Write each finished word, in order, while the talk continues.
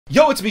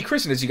Yo, it's me,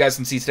 Chris, and as you guys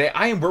can see today,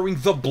 I am wearing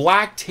the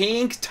black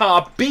tank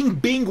top. Bing,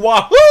 bing,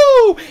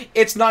 wahoo!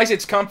 It's nice,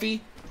 it's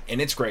comfy,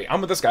 and it's great.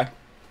 I'm with this guy.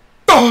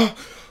 Oh.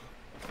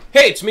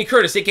 Hey, it's me,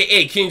 Curtis,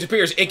 a.k.a. Kings of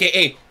Peers,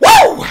 a.k.a.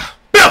 Whoa!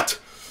 Built!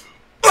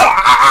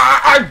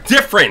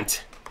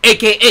 Different!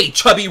 A.k.a.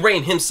 Chubby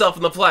Rain himself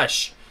in the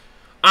flesh.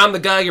 I'm the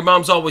guy your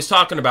mom's always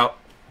talking about.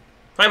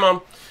 Hi,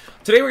 Mom.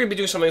 Today we're going to be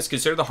doing something that's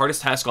considered the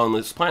hardest task on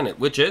this planet,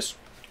 which is...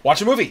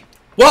 watch a movie.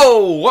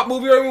 Whoa! What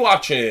movie are we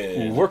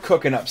watching? Ooh, we're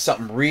cooking up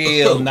something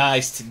real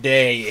nice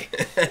today.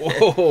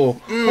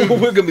 Whoa. We're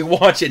going to be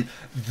watching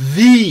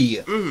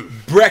The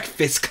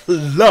Breakfast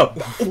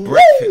Club.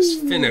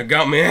 Breakfast finna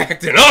got me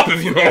acting up,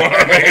 if you know what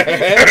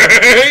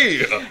I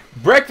mean.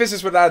 Breakfast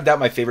is without a doubt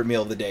my favorite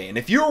meal of the day. And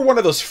if you're one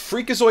of those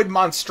freakazoid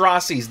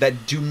monstrosities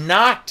that do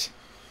not,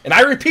 and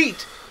I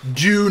repeat,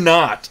 do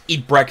not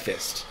eat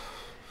breakfast,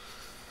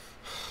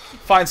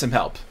 find some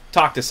help.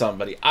 Talk to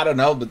somebody. I don't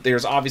know, but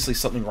there's obviously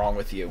something wrong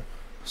with you.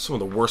 Some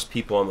of the worst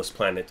people on this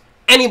planet.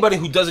 Anybody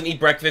who doesn't eat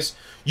breakfast,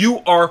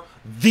 you are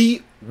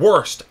the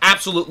worst.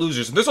 Absolute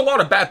losers. And there's a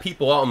lot of bad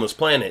people out on this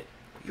planet.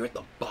 You're at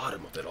the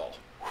bottom of it all.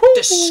 Woo.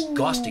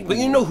 Disgusting. But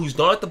you know who's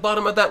not at the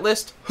bottom of that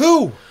list?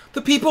 Who?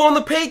 The people on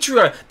the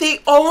Patreon. They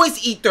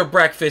always eat their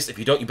breakfast. If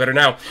you don't, you better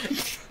now.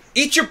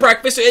 Eat your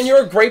breakfast and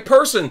you're a great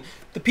person.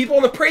 The people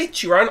on the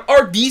Patreon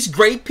are these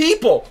great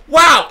people.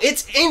 Wow,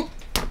 it's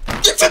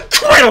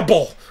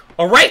incredible.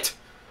 All right?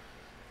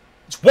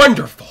 It's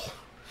wonderful.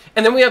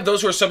 And then we have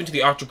those who are subbing to the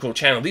OctoKrool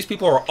channel. These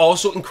people are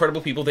also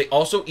incredible people. They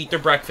also eat their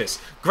breakfast.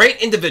 Great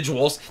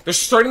individuals. They're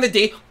starting the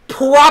day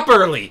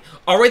properly.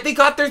 All right? They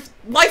got their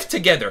life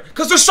together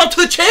because they're subbed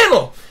to the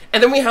channel.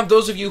 And then we have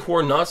those of you who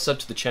are not subbed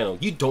to the channel.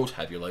 You don't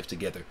have your life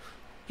together.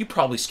 You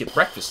probably skipped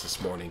breakfast this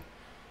morning.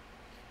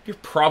 You're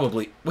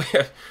probably...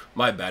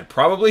 my bad.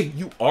 Probably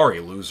you are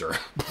a loser.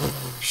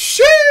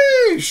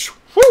 Sheesh!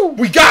 Woo!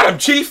 We got him,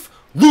 Chief!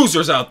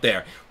 Losers out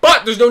there.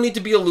 But there's no need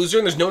to be a loser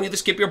and there's no need to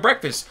skip your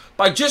breakfast.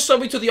 By just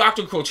subbing to the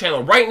OctoKrool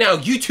channel right now,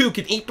 you too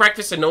can eat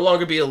breakfast and no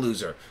longer be a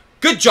loser.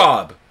 Good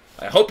job.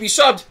 I hope you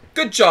subbed.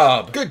 Good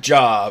job. Good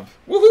job.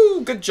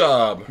 Woohoo, good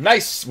job.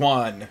 Nice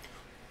one.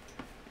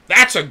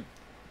 That's a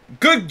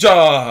good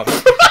job.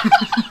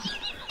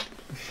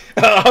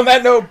 On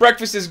that note,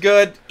 breakfast is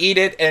good. Eat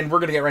it, and we're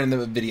going to get right into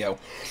the video.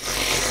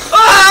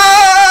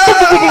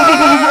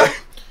 Ah!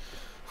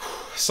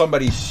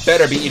 Somebody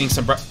better be eating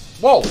some breakfast.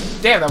 Whoa,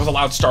 damn, that was a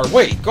loud start.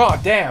 Wait,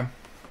 god damn.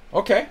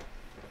 Okay.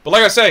 But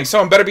like I was saying,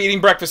 someone better be eating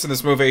breakfast in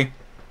this movie.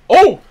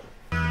 Oh!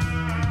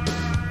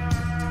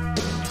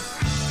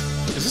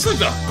 Is this like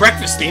the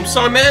breakfast theme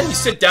song, man? You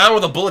sit down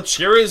with a bowl of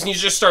Cheerios and you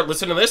just start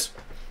listening to this?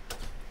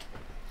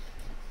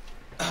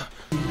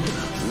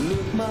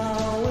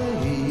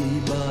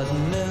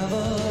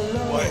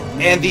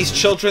 And these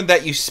children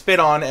that you spit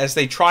on as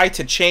they try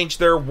to change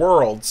their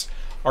worlds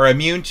are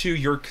immune to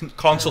your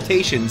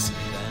consultations.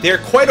 They're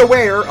quite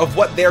aware of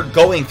what they're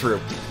going through.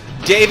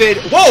 David,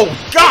 whoa,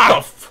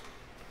 God!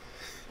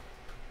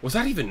 Was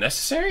that even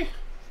necessary?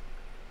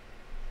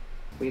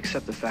 We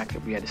accept the fact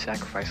that we had to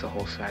sacrifice a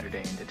whole Saturday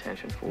in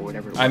detention for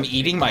whatever it was. I'm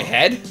eating my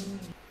head?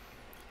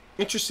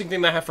 Interesting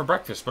thing to have for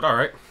breakfast, but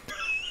alright.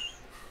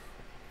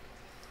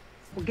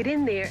 Well, get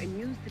in there and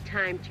use the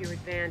time to your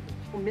advantage.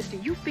 Well, mister,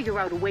 you figure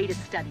out a way to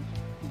study.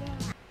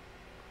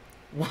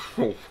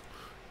 Whoa.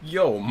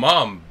 Yo,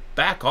 Mom,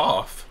 back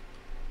off.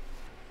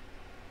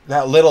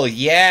 That little,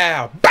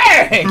 yeah,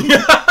 bang!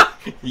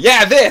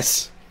 Yeah,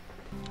 this!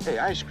 Hey,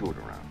 I ain't screwed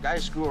around.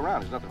 Guys screw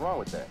around. There's nothing wrong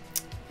with that.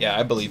 Yeah,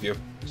 I believe you.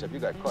 Except you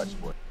got caught,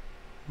 sport.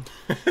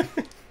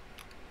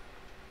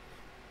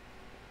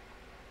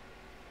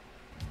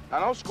 I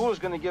know school is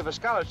going to give a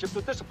scholarship to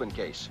a discipline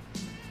case.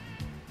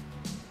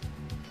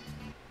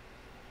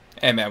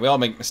 Hey, man, we all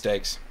make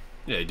mistakes.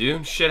 Yeah,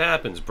 dude. Shit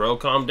happens, bro.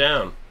 Calm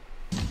down.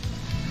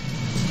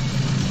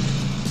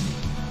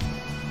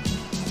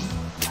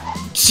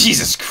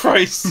 Jesus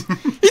Christ.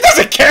 He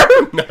doesn't care!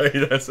 No,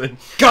 he doesn't.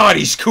 God,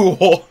 he's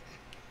cool.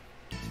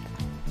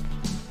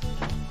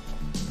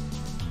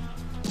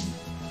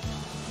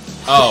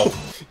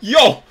 Oh.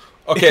 Yo!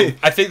 Okay,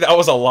 I think that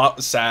was a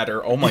lot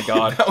sadder. Oh my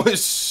god. That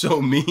was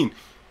so mean.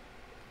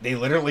 They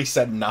literally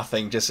said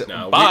nothing, just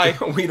No, bye.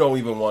 We don't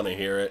even want to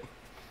hear it.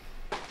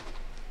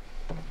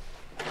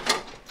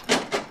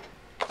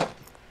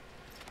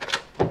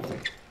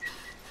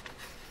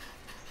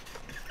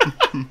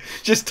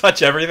 Just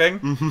touch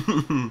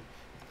everything.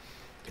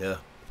 Yeah.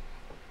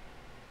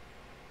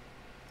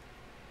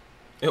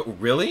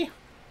 Really?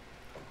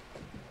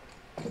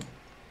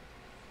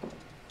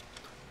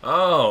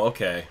 Oh,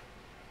 okay.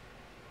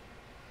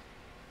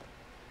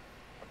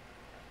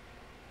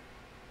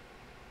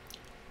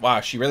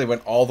 Wow, she really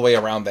went all the way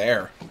around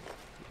there.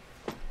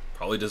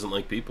 Probably doesn't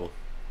like people.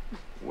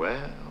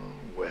 Well,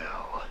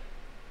 well.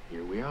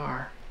 Here we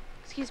are.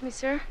 Excuse me,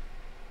 sir.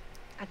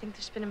 I think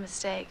there's been a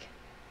mistake.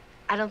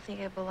 I don't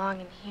think I belong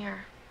in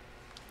here.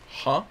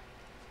 Huh?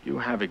 You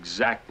have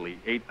exactly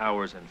 8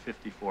 hours and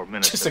 54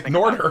 minutes Just to think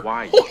ignored about her.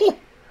 why you're here.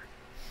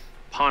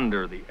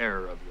 Ponder the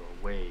error of your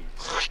ways.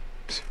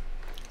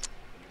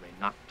 You may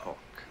not talk.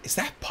 Is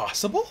that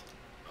possible?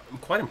 I'm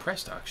quite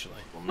impressed,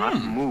 actually. Will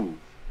not move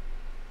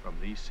from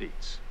these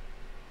seats.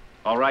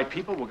 All right,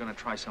 people, we're going to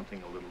try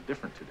something a little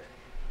different today.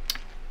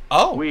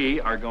 Oh. We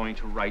are going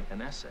to write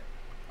an essay.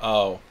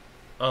 Oh.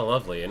 Oh,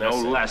 lovely. No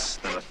less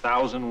than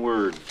 1,000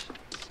 words.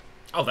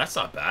 Oh, that's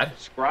not bad.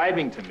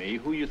 Describing to me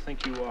who you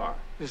think you are.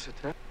 This is a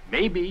test?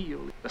 Maybe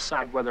you'll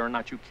decide whether or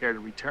not you care to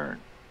return.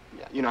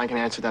 Yeah, you know, I can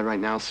answer that right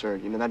now, sir.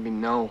 You know, that'd be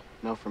no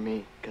for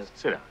me, because...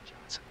 Sit down,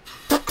 Johnson.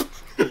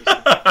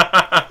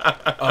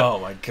 Oh,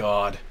 my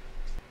God.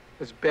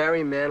 Does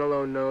Barry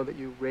Manilow know that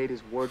you raid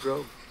his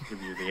wardrobe? I'll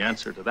give you the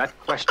answer to that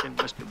question,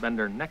 Mr.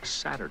 Bender, next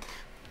Saturday.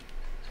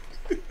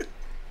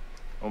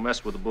 Don't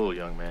mess with the bull,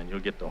 young man. You'll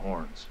get the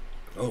horns.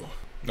 Oh.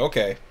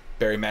 Okay,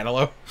 Barry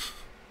Manilow.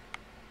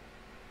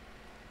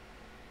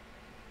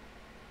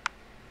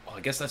 Well, I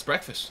guess that's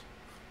breakfast.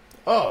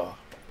 Oh.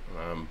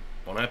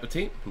 Bon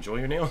appetit. Enjoy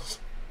your nails.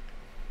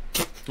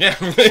 Yeah,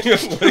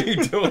 what are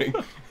you doing?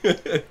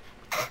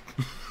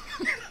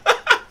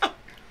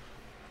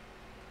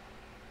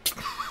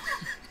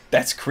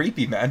 That's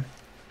creepy, man.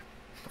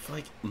 For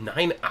like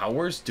 9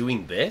 hours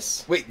doing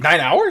this? Wait, 9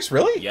 hours?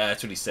 Really? Yeah,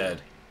 that's what he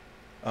said.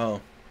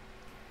 Oh.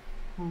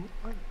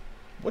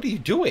 What are you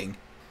doing?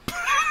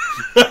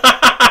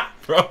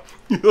 Bro,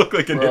 you look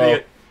like an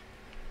idiot.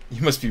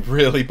 You must be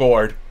really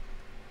bored.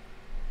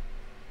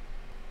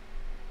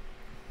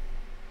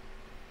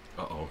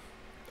 Uh-oh.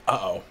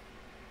 Uh-oh.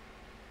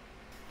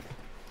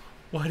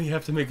 Why do you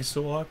have to make it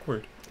so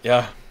awkward?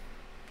 Yeah.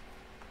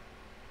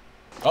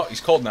 Oh,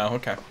 he's cold now.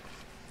 Okay.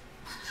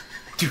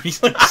 Dude,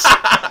 he's like...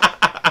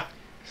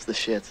 It's the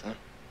shits, huh?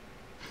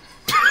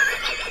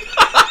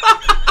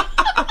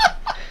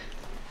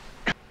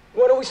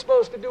 What are we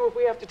supposed to do if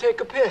we have to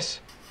take a piss?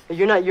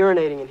 You're not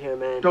urinating in here,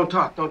 man. Don't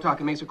talk.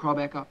 It makes her crawl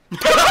back up.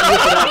 Look it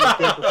out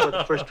before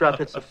the first drop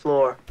hits the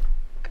floor.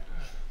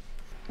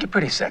 You're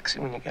pretty sexy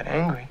when you get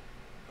angry.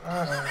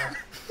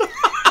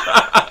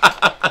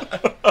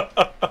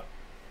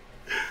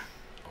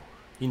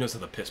 He knows how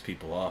to piss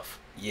people off.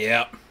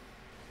 Yep.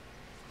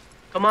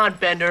 Come on,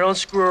 Bender, don't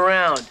screw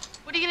around.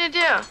 What are you gonna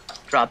do?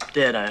 Drop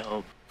dead, I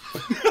hope.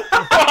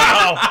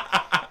 Wow!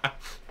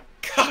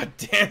 God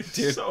damn,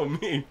 dude. So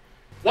mean.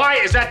 Why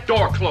is that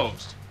door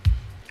closed?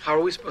 How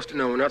are we supposed to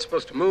know? We're not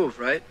supposed to move,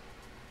 right?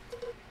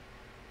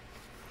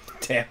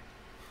 Damn.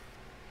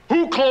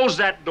 Who closed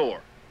that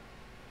door?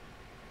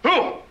 Who?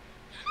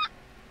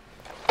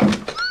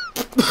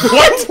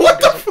 What? What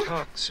the?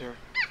 Talk, sir.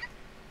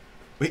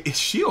 Wait, is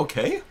she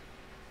okay?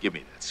 Give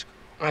me that screw.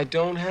 I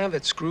don't have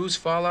it. Screws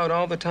fall out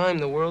all the time.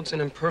 The world's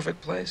an imperfect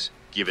place.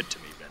 Give it to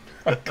me, Bender.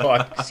 Oh,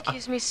 God.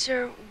 Excuse me,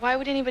 sir. Why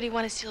would anybody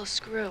want to steal a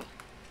screw?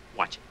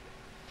 Watch it.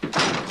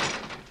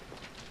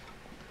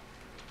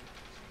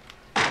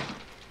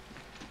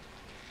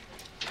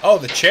 Oh,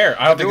 the chair.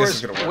 I don't think this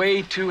is Door's going to work.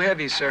 way too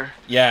heavy, sir.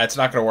 Yeah, it's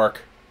not going to work.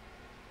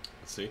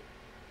 Let's see.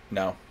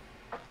 No.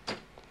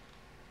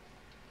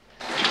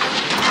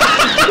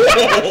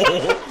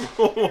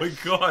 Oh my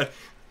God.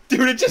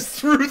 Dude, it just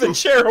threw the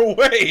chair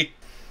away.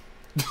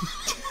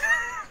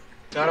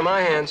 It's out of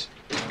my hands.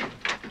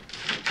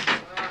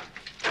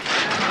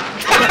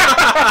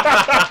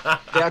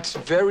 That's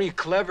very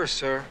clever,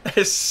 sir. That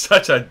is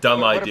such a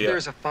dumb What if idea.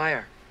 there's a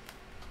fire?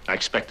 I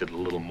expected a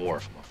little more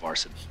from a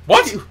varsity.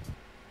 What?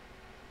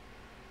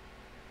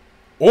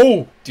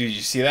 Oh, dude,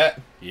 you see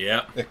that?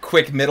 Yeah. The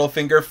quick middle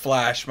finger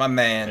flash, my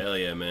man. Hell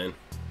yeah, man.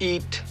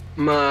 Eat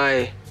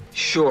my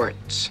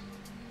shorts.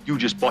 You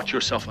just bought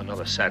yourself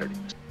another Saturday.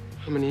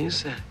 How many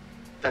is that?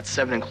 That's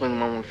 7, including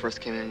the one when we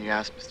first came in and you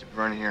asked Mr.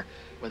 Vernon here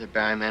whether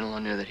Barry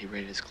Manilow knew that he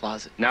raided his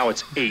closet. Now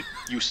it's 8.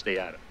 You stay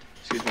out of it.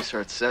 Excuse me,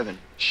 sir, it's 7.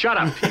 Shut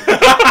up, Pete.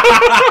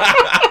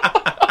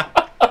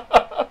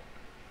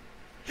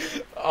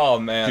 Oh,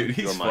 man. Dude,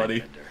 he's You're mine, funny.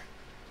 Bender.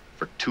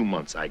 For 2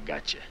 months, I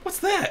got you. What's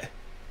that?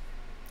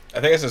 I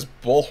think it says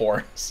bull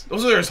horns.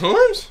 Those are his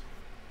horns?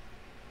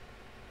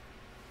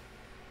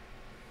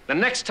 The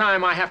next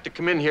time I have to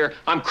come in here,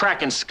 I'm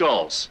cracking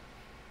skulls.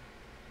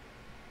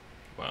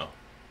 Wow.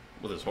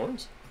 With his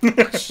horns?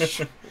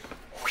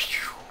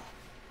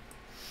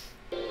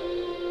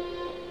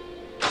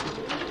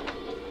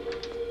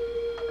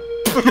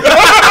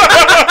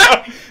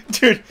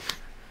 Dude.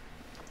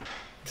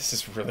 This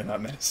is really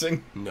not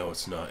menacing. No,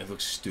 it's not. It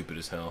looks stupid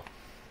as hell.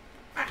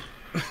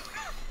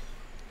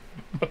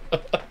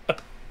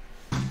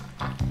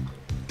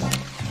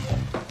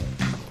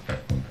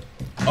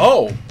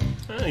 Oh.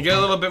 You get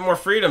a little bit more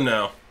freedom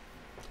now.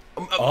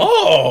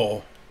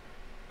 Oh.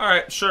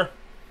 Alright, sure.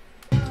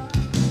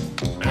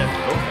 Okay.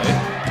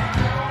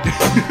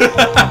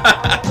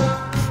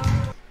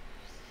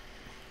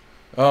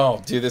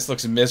 Oh, dude, this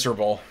looks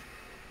miserable.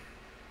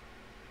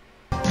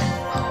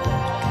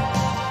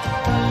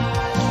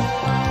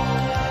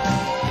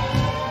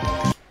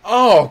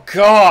 Oh,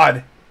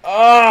 God.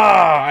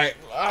 Alright,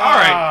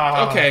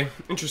 okay.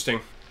 Interesting.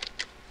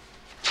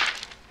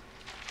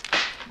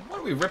 What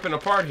are we ripping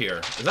apart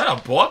here? Is that a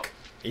book?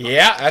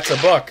 Yeah, that's a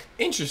book.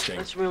 Interesting.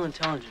 That's real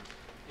intelligent.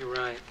 You're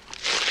right.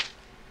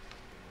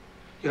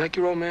 You like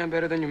your old man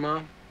better than your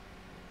mom?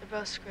 They're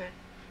both screwed.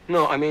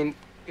 No, I mean,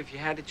 if you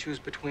had to choose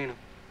between them.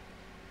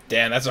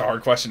 Damn, that's a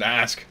hard question to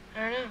ask. I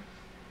don't know.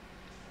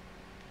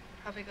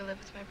 Probably go live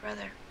with my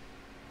brother.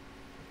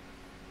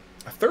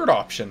 A third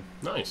option.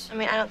 Nice. I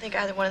mean, I don't think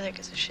either one of them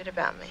gives a shit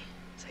about me.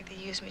 It's like they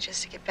use me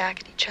just to get back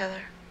at each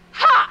other.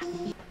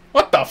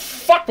 What the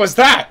fuck was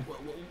that?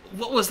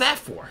 What was that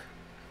for?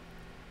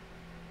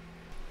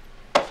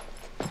 You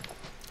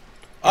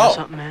know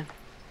something, man?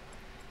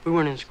 If we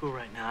weren't in school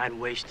right now, I'd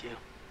waste you.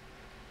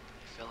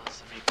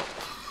 Fellas,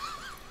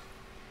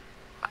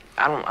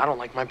 I don't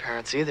like my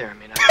parents either. I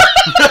mean,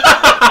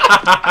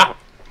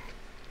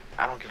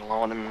 I don't get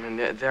along with them,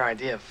 and their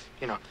idea of,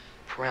 you know,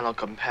 parental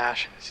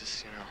compassion is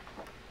just, you know.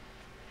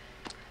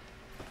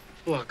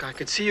 Look, I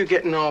could see you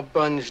getting all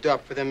bunged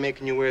up for them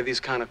making you wear these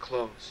kind of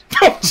clothes.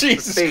 Oh,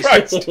 Jesus Face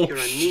Christ. it, you're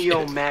a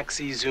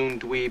neo-maxi Zoom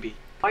dweeby.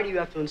 Why do you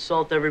have to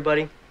insult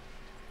everybody?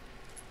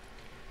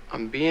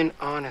 I'm being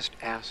honest,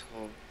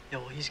 asshole. Yeah,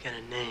 well, he's got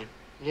a name.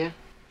 Yeah?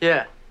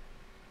 Yeah.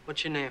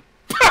 What's your name?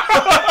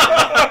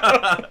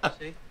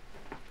 See?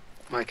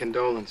 My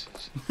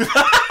condolences.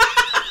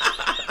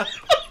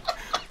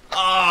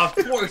 Ah,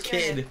 poor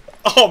kid.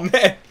 Oh,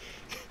 man.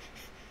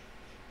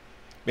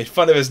 Made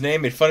fun of his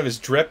name, made fun of his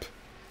drip.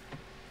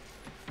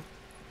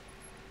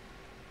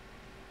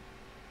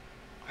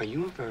 Are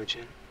you a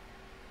virgin?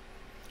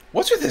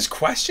 What's with his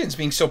questions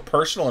being so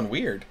personal and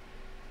weird?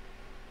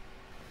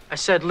 I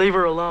said leave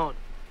her alone.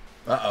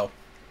 Uh-oh.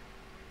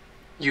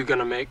 You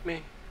gonna make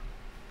me?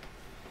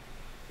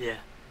 Yeah.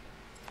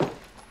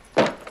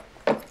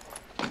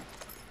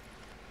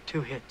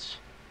 2 hits.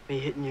 Me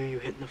hitting you, you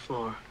hitting the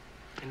floor.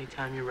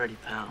 Anytime you're ready,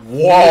 pal.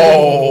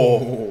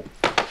 Whoa!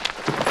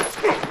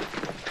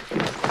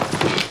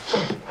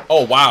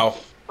 Oh, wow.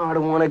 I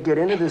don't want to get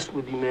into this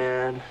with you,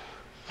 man.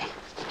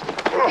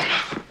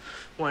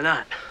 Why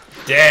not?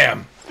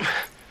 Damn.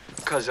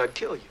 'Cause I'd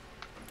kill you.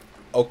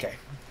 Okay.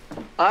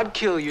 I'd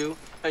kill you,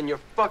 and your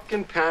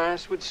fucking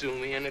parents would sue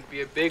me, and it'd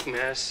be a big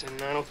mess,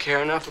 and I don't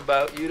care enough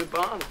about you to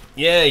bother.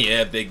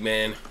 Yeah, big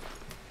man.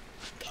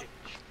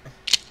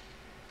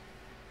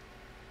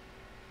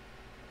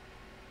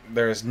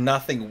 There is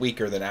nothing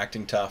weaker than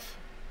acting tough.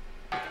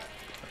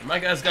 My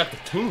guy's got the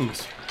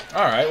tunes.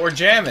 Alright, we're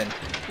jamming.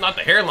 Not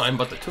the hairline,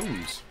 but the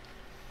tunes.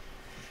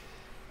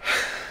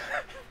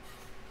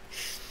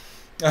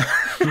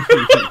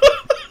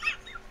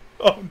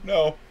 Oh,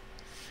 no.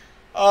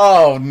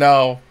 Oh,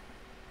 no.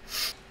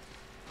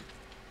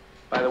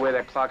 By the way,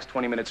 that clock's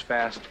 20 minutes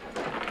fast.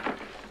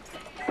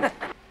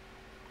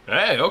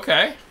 Hey,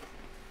 okay.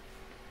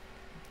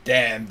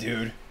 Damn,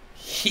 dude.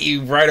 He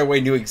right away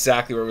knew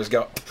exactly where it was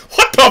going.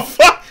 What the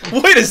fuck?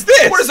 What is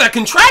this? What is that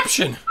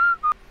contraption?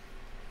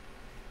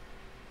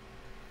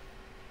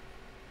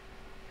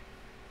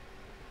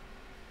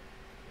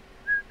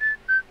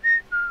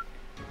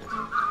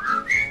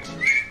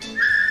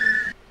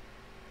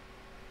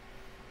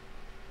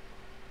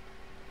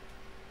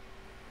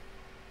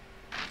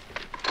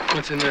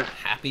 What's in there?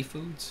 Happy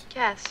Foods?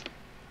 Yes.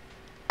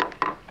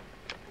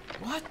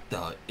 What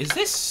the? Is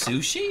this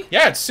sushi?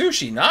 Yeah, it's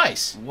sushi.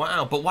 Nice.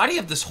 Wow, but why do you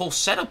have this whole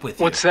setup with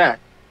you? What's that?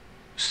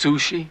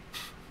 Sushi?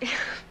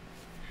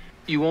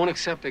 You won't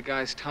accept a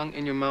guy's tongue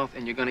in your mouth,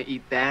 and you're gonna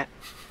eat that?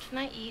 Can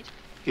I eat?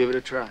 Give it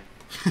a try.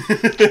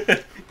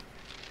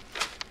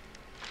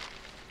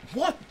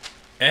 What?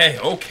 Hey,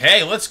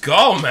 okay, let's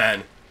go,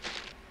 man.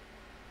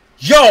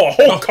 Yo, a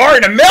whole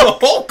carton of A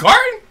milk. whole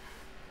carton?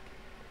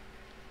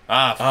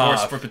 Ah, of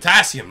course, for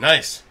potassium.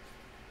 Nice.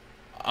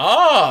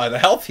 Ah, the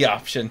healthy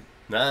option.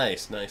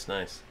 Nice.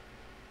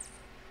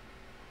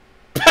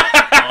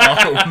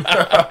 Oh,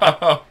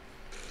 no.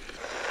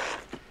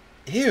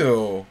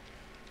 Ew.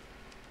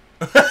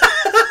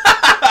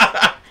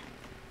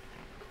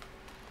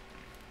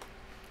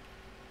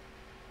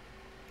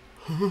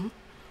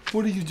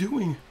 What are you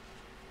doing?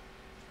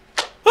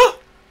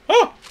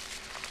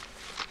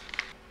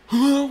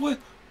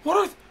 What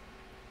are...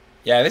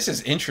 Yeah, this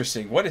is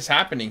interesting. What is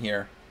happening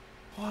here?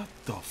 What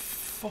the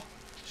fuck?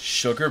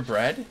 Sugar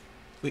bread?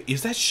 Wait,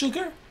 is that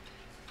sugar?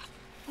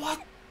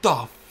 What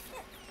the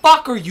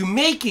fuck are you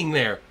making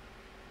there?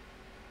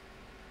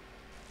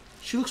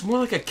 She looks more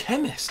like a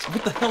chemist.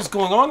 What the hell's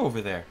going on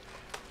over there?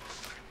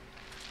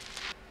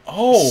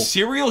 Oh,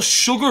 Cereal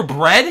sugar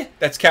bread?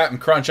 that's Captain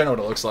Crunch. I know what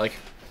it looks like.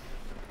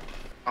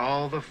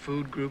 All the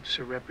food groups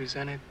are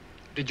represented.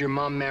 Did your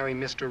mom marry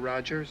Mr.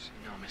 Rogers?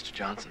 No, Mr.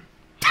 Johnson.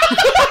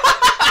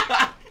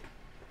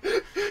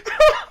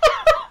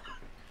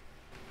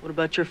 What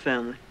about your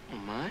family? Oh,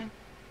 mine?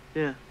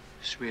 Yeah.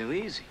 It's real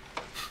easy.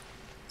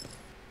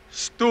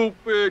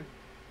 Stupid,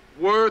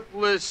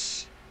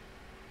 worthless,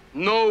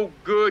 no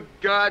good,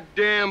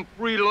 goddamn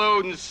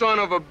freeloading son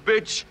of a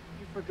bitch.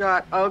 You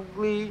forgot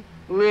ugly,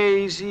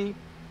 lazy,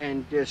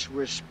 and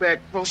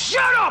disrespectful.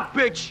 Shut up,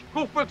 bitch!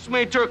 Go fix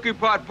me a turkey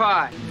pot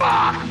pie.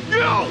 Fuck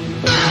you!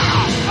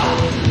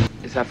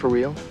 Is that for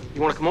real?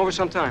 You want to come over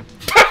sometime?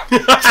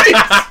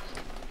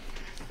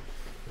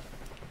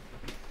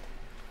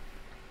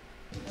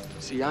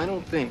 See, I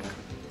don't think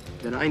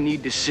that I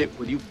need to sit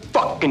with you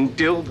fucking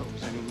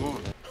dildos anymore.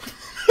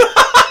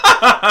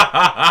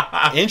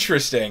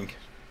 Interesting.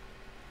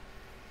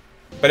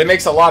 But it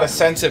makes a lot of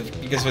sense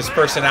because of his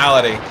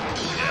personality.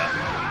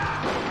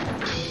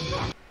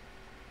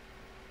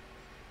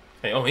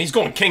 Hey, oh, he's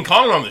going King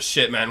Kong on this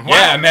shit, man. Wow.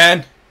 Yeah,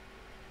 man.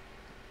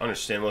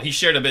 Understandable. He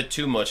shared a bit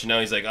too much, and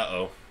now he's like,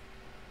 uh-oh.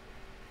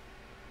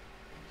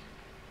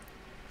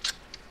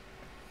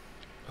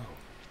 Oh.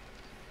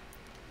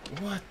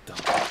 What the...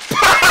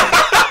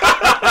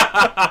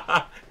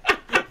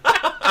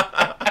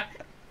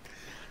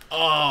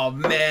 Oh,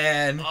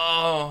 man.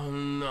 Oh,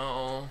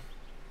 no.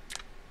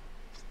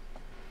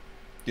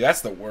 Dude,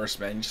 that's the worst,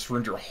 man. You just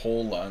ruined your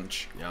whole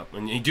lunch. Yeah,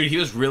 and dude, he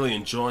was really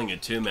enjoying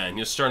it too, man. He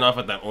was starting off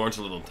with that orange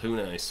a little too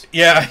nice.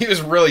 Yeah, he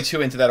was really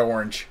too into that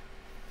orange.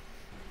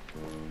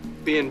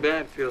 Being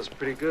bad feels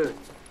pretty good.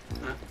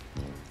 Huh?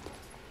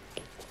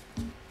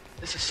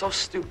 This is so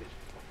stupid.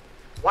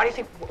 Why do you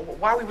think?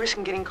 Why are we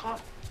risking getting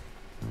caught?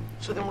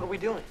 So then, what are we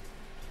doing?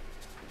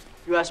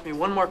 You ask me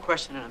one more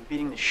question, and I'm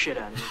beating the shit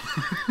out of you.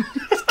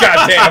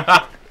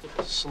 Goddamn.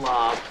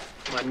 Slob.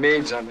 My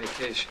maid's on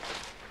vacation.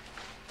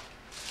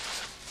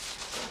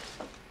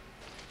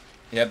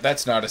 Yep,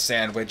 that's not a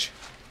sandwich.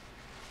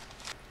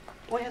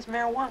 Boy has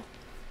marijuana.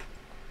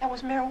 That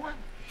was marijuana.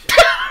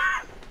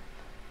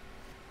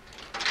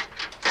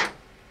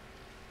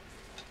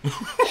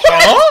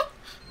 Huh?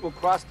 We'll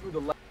cross through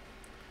the...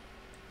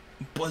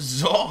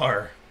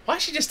 Bizarre.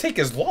 Why'd she just take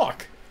his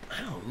lock?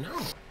 I don't know.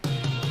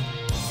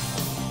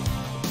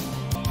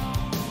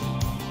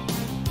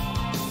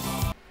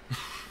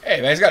 Hey,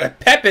 man, he's got a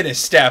pep in his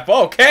step.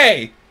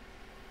 Okay.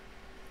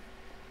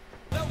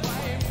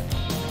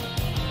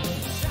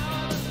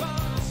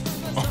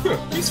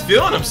 He's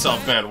feeling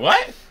himself, man.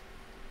 What?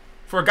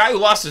 For a guy who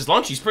lost his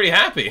lunch, he's pretty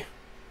happy.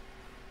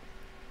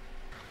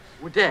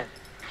 We're dead.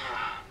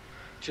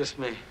 Just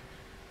me.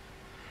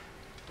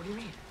 What do you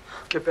mean?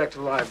 Get back to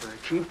the library.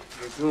 Keep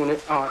doing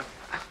it.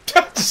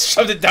 Just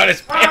shoved it down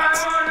his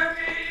pants.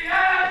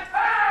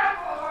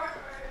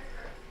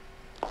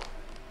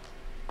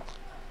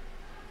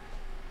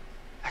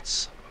 That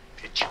son of a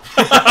bitch.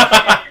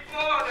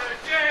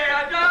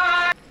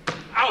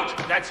 Out!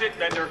 That's it,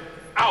 Bender.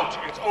 Out!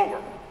 It's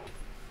over.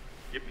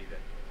 Give me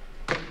that.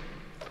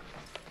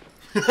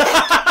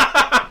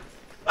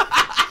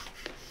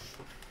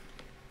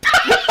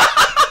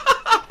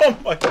 Oh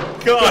my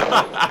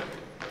god.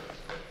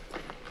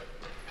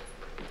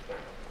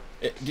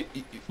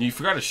 You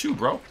forgot a shoe,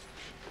 bro.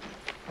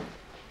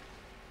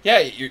 Yeah,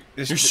 your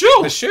shoe.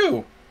 The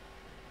shoe.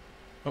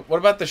 What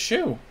about the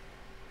shoe?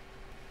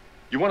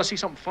 You want to see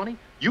something funny?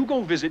 You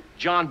go visit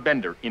John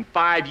Bender in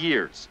 5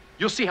 years.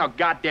 You'll see how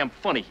goddamn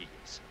funny he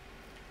is.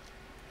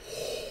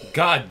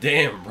 God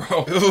damn,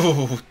 bro.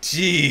 Ooh,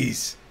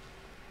 jeez.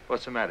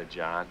 What's the matter,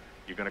 John?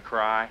 You gonna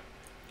cry?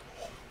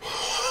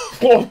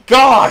 Oh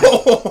god.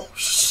 Oh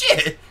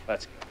shit.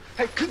 Let's go.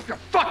 Hey, keep your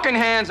fucking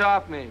hands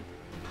off me.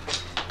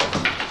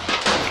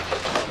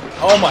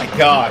 Oh my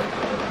god.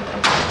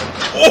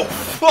 Oh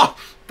fuck,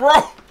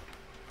 bro.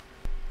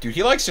 Dude,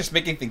 he likes just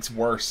making things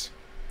worse.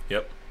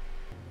 Yep.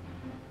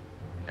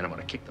 And I'm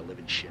gonna kick the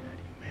living shit out of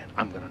you, man.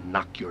 I'm gonna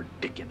knock your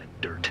dick in the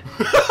dirt.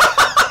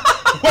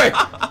 Wait,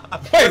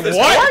 His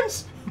what?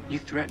 horns? You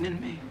threatening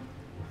me?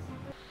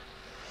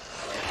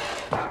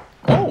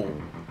 Oh.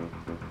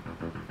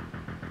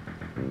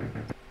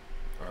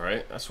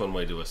 Alright, that's one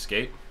way to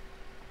escape.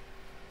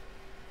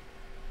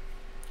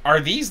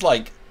 Are these,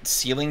 like,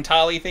 ceiling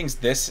tile-y things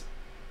this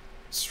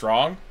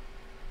strong?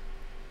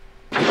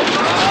 Jesus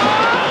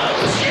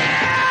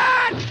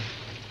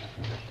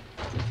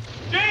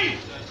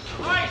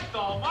Christ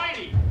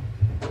almighty!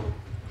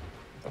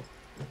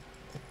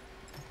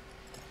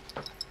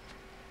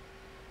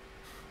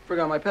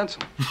 Forgot my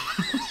pencil.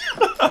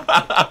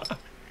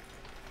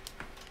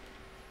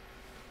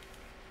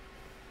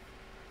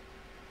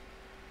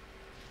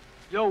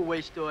 Yo,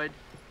 wastoid.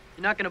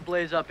 You're not gonna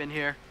blaze up in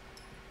here.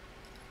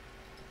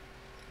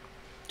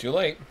 Too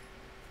late.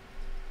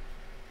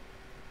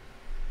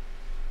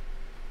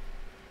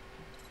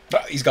 Oh,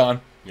 he's gone.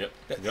 Yep.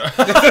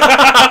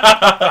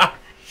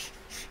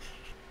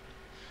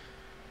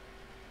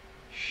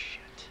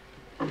 Shit.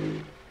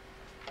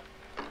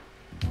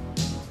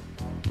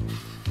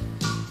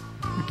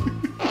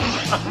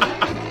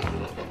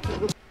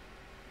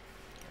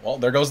 Well,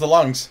 there goes the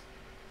lungs.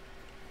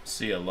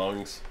 See ya,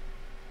 lungs.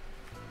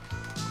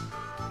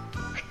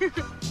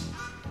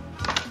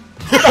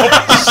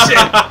 Oh, shit.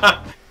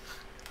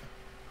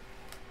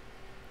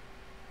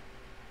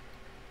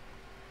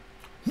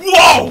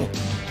 Whoa!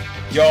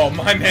 Yo,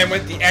 my man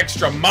went the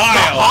extra mile.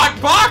 Hot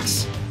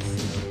box?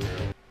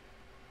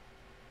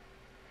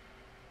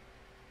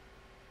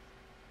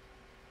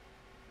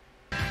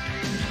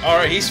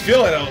 Alright, he's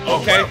feeling it.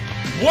 Okay.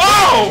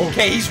 Whoa!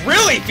 Okay, he's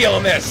really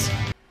feeling this.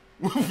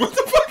 What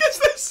the fuck is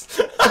this?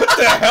 What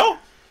the hell?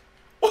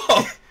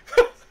 Whoa.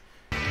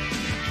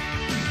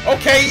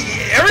 Okay,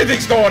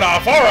 everything's going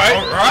off. Alright.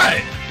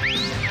 Alright.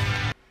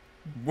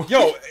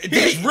 Yo,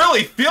 He's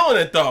really feeling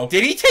it though.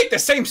 did he take the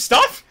same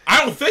stuff?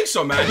 I don't think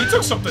so, man. He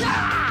took something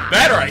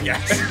better, I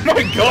guess. Oh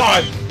my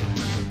god.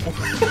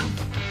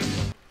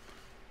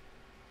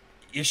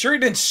 You sure he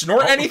didn't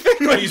snort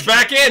anything? He's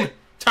back in.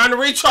 Time to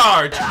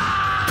recharge!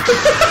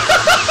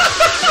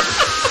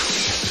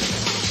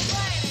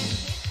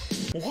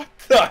 What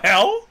the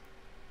hell?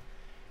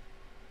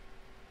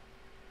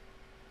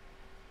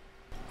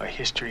 A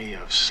history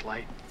of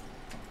slight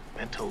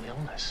mental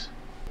illness.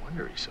 No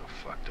wonder he's so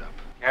fucked up.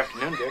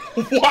 Afternoon, Dick.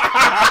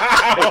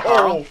 Wow! Hey,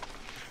 Carl.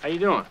 How you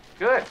doing?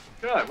 Good.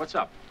 Good. What's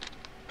up?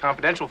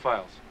 Confidential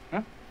files.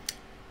 Huh?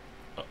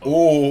 Ooh.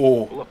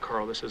 Well, look,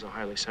 Carl, this is a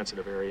highly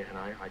sensitive area, and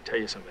I tell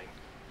you something.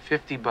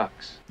 $50.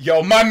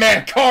 Yo, my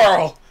man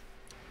Carl!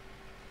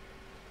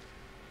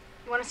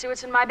 You want to see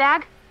what's in my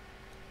bag?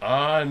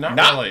 Not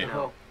Not- really.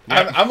 No.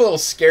 I'm a little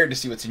scared to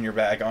see what's in your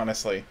bag,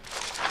 honestly.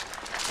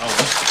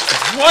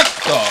 Oh, what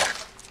the?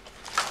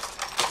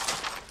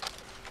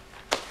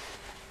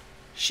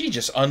 She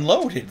just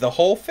unloaded the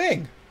whole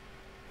thing.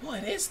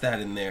 What is that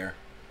in there?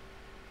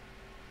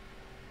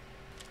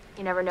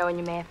 You never know when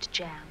you may have to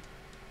jam.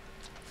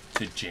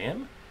 To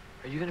jam?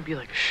 Are you gonna be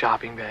like a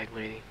shopping bag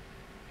lady?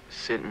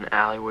 Sit in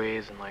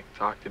alleyways and like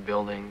talk to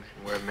buildings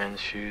and wear men's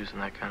shoes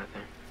and that kind of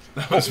thing?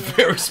 That was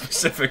very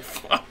specific.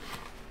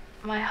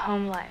 My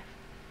home life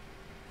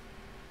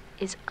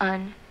is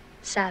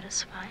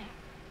unsatisfying.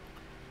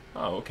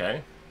 Oh,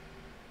 okay.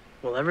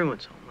 Well,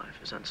 everyone's home life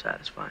is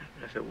unsatisfying.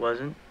 And if it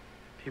wasn't,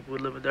 people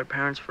would live with their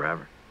parents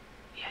forever.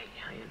 Yeah,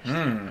 I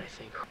understand. I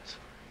think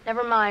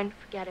Never mind,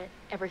 forget it.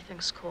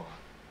 Everything's cool.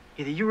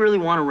 either you really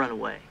want to run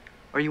away,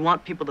 or you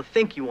want people to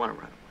think you want to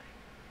run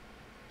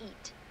away.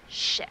 Eat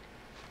shit.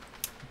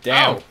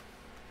 Damn. Oh,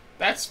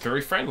 that's very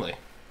friendly.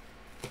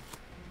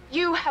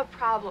 You have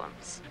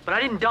problems. But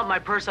I didn't dump my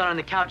purse out on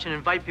the couch and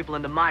invite people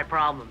into my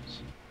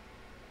problems.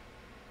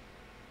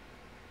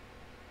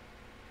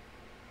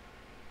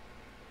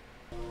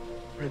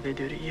 What did they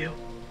do to you?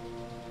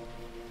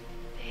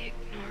 They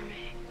ignore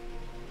me.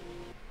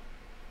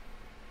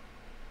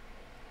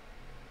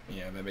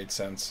 Yeah, that made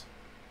sense.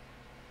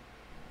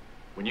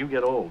 When you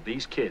get old,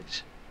 these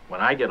kids,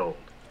 when I get old,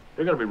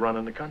 they're going to be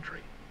running the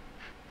country.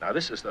 Now,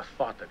 this is the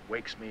thought that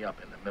wakes me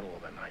up in the middle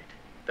of the night.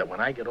 That when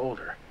I get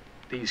older,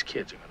 these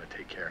kids are going to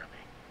take care of me.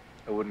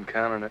 I wouldn't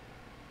count on it.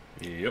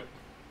 Yep.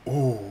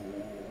 Ooh.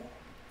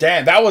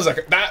 Damn, that was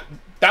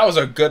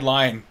a good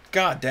line.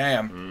 God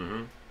damn.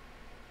 Mm-hmm.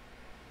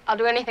 I'll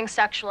do anything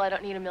sexual. I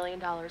don't need $1 million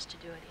to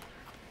do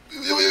it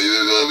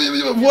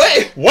either.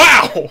 What?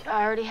 Wow.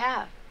 I already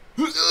have.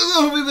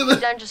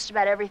 I've done just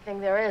about everything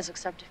there is,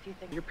 except a few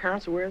things. Your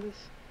parents aware of this?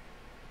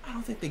 I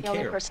don't think they The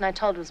only care. person I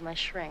told was my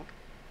shrink.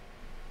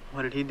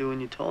 What did he do when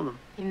you told him?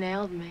 He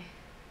nailed me.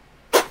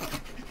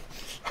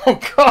 Oh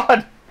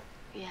God.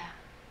 Yeah.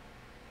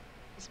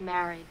 He's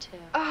married, too.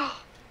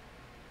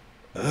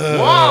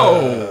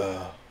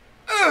 Whoa!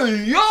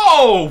 Hey,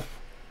 yo!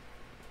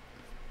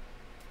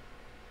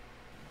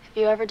 Have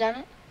you ever done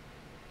it?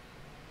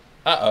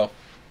 Uh-oh.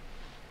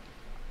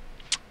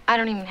 I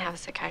don't even have a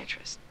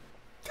psychiatrist.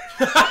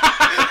 Come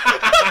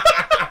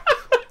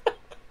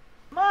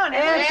on,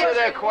 Answer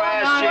the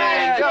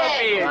question. Don't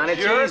be Come on, a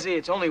it's jerk. easy.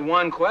 It's only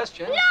one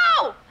question.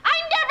 No!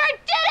 I never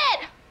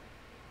did it!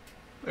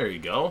 There you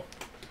go.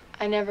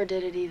 I never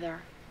did it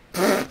either.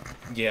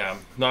 Yeah, I'm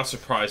not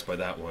surprised by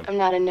that one. I'm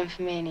not a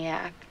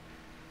nymphomaniac.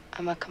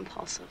 I'm a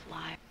compulsive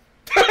liar.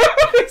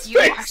 His You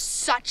face. are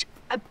such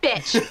a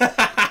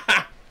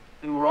bitch.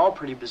 We were all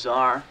pretty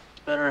bizarre.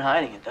 It's better at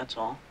hiding it, that's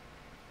all.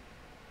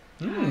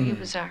 Oh, you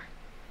bizarre.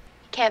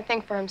 He can't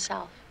think for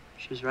himself.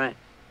 She's right.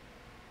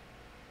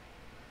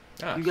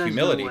 Ah, You guys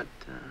humility. know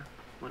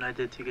what I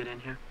did to get in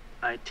here?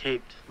 I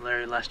taped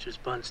Larry Lester's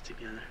buns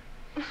together.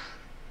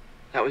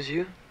 That was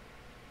you?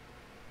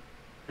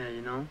 Yeah,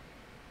 you know?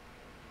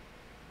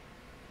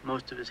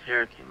 Most of his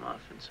hair came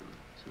off and some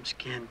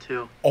skin,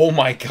 too. Oh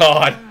my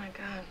God. Oh my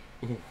God.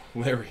 Ooh,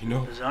 Larry,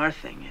 no. The bizarre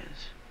thing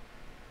is,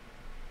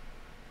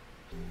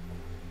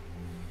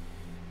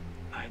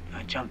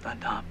 I jumped on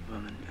top of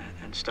him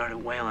and started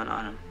wailing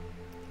on him.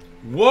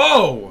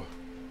 Whoa!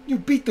 You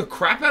beat the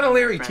crap out of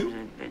Larry, Friends,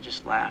 too? they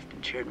just laughed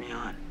and cheered me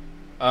on.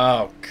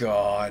 Oh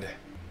God.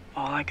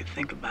 All I could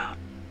think about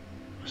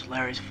was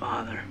Larry's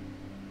father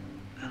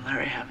and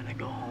Larry having to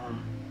go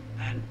home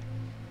and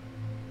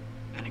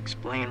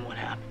explain what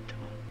happened to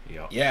him.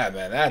 Yeah. Yeah,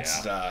 man,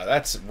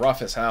 that's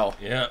rough as hell.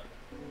 Yeah.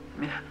 I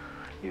mean, how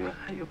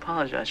do you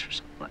apologize for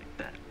something like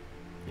that?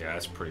 Yeah,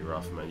 that's pretty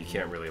rough, man. You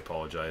can't really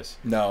apologize.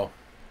 No.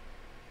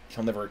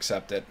 He'll never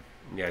accept it.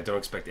 Yeah, don't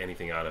expect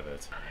anything out of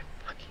it.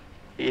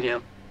 Eat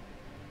him.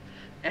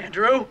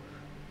 Andrew,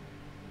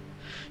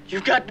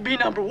 you've got to be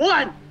number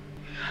one.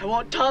 I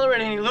won't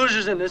tolerate any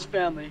losers in this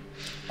family.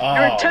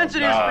 Your Oh,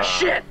 intensity is for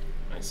shit.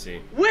 I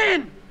see.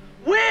 Win!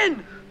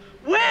 Win!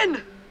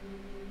 Win!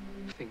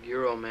 I think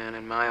your old man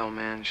and my old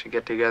man should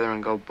get together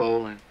and go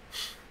bowling.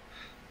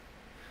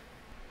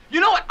 You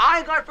know what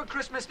I got for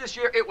Christmas this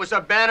year? It was a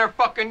banner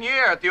fucking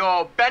year at the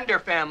old Bender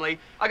family.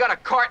 I got a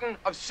carton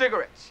of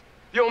cigarettes.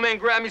 The old man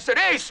grabbed me and said,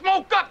 "Hey,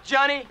 smoke up,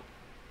 Johnny."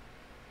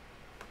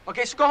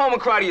 Okay, so go home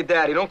and cry to your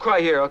daddy. Don't cry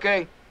here,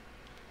 okay?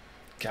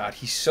 God,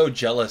 he's so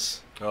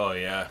jealous. Oh,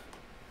 yeah.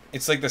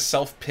 It's like the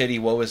self-pity,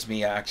 woe is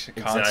me act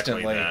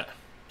constantly. Exactly that.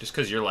 Just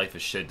because your life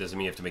is shit doesn't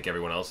mean you have to make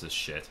everyone else's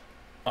shit.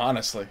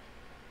 Honestly.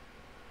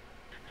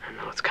 I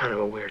know it's kind of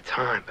a weird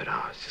time, but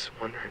I was just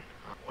wondering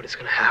what is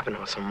going to happen to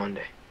us on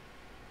Monday.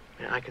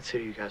 I mean, I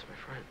consider you guys my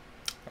friend.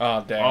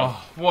 Oh, damn.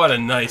 Oh, what a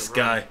nice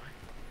guy.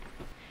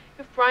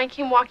 If Brian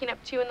came walking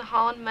up to you in the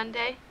hall on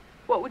Monday,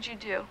 what would you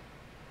do?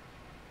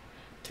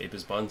 Tape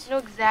his buns. You know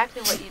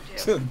exactly what you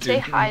do. Dude, Say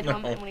hi to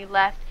him, no. and when he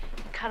left,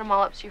 you cut him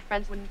all up so your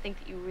friends wouldn't think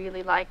that you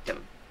really liked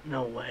him.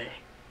 No way.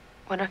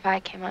 What if I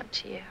came up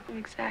to you?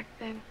 Exact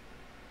thing.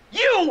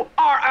 You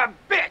are a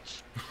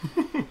bitch!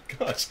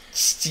 Gosh.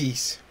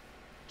 Jeez.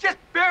 Just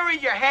bury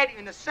your head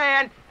in the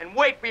sand and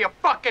wait for your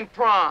fucking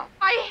prom.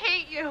 I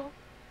hate you.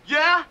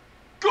 Yeah?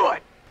 Good.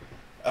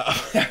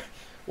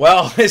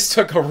 Well, this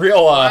took a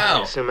real, Wow.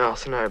 I assume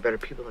Alice and I are better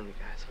people than you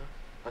guys,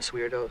 huh? Us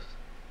weirdos.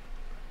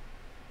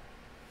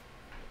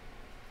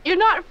 You're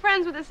not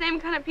friends with the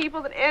same kind of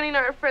people that Annie and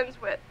I are friends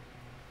with.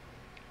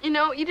 You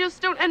know, you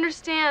just don't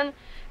understand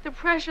the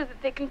pressure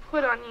that they can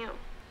put on you.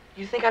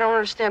 You think I don't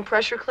understand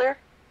pressure, Claire?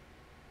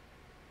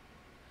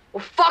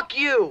 Well, fuck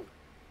you!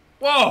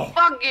 Whoa.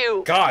 Fuck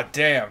you! God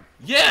damn.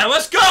 Yeah,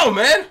 let's go,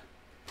 man.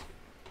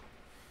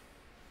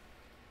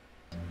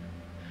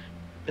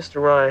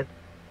 Mr. Ryan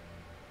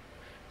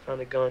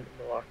found a gun in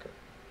the locker.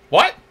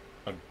 What?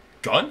 A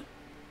gun?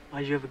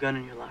 Why'd you have a gun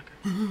in your locker?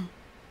 We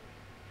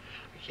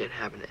can't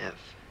have an F.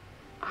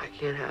 I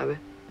can't have it.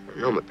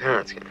 No, my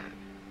parents can't have it.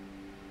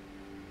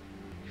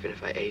 Even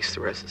if I ace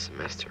the rest of the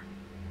semester,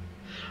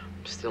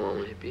 I'm still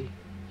only a B.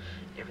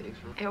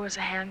 Everything's wrong. It was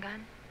a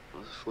handgun? It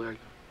was a flare gun.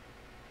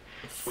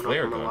 Went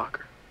Flare off in gun. the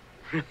locker.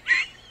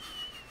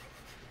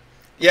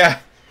 Yeah.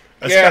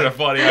 That's Yeah. kind of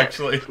funny,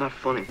 actually. It's not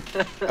funny.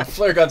 A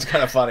flare gun's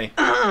kind of funny.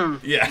 Yeah.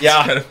 Yeah. It's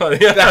kind of funny.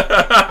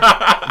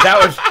 That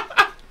was...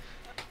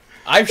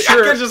 I'm I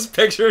sure... can just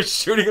picture him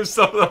shooting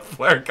himself with a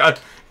flare gun.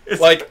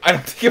 It's Like, I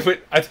don't think it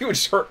would... I think it would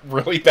hurt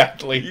really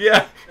badly.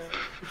 yeah.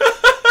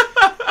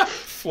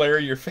 Flare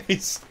your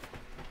face.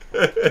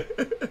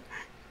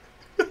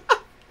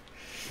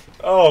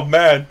 Oh,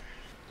 man.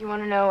 You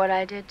want to know what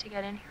I did to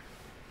get in here?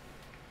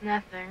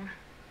 Nothing.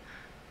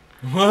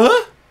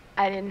 What?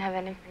 I didn't have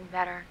anything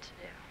better to do.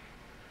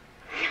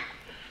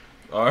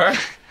 All right.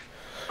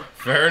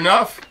 Fair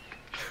enough.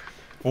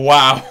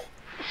 Wow.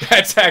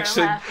 That's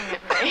actually... They're laughing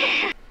at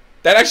me.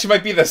 That actually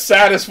might be the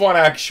saddest one,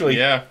 actually.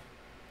 Yeah.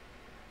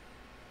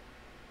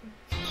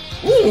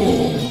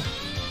 Ooh.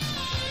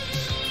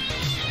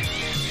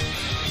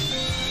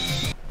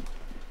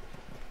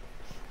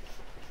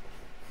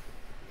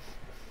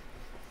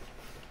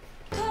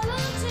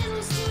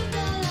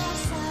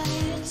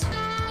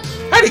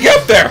 How'd he get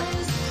up there?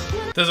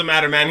 Doesn't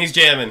matter, man. He's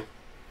jamming.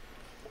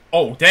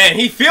 Oh, damn.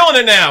 He's feeling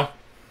it now.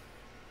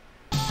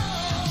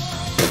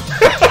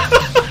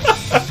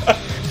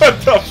 What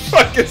the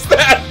fuck is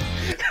that?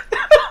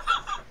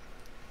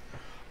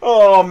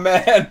 Oh,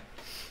 man.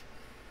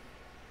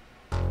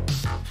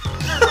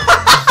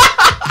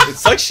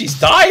 It's like she's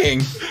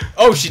dying.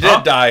 Oh, she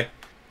did die.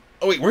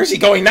 Oh, wait, where's he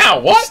going now?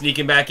 What?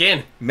 Sneaking back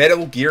in.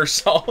 Metal Gear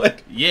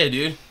Solid? Yeah,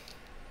 dude.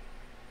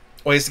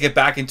 Oh, he has to get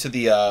back into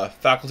the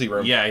faculty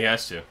room. Yeah, he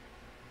has to. Well,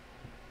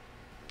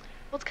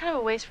 it's kind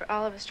of a waste for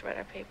all of us to write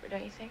our paper,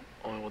 don't you think?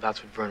 Oh, well,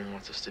 that's what Vernon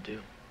wants us to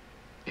do.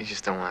 You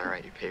just don't want to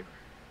write your paper,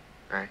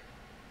 right?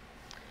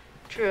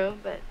 True,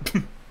 but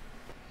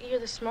you're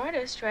the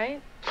smartest,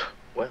 right?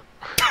 Well.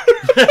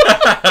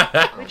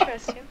 We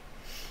trust you.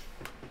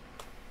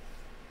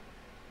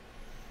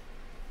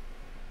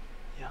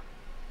 Yeah.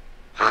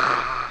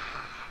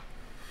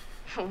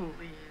 Oh,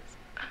 Liz.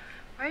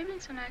 Why are you being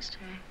so nice to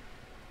me?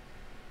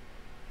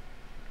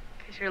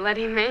 Because you're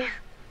letting me.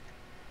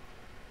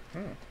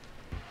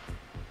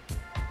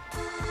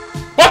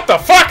 What the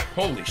fuck?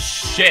 Holy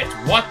shit.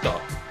 What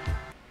the?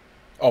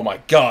 Oh my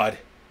god.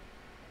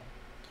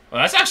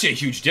 Well, that's actually a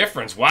huge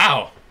difference.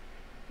 Wow.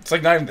 It's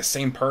like not even the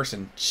same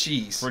person.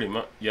 Jeez. Pretty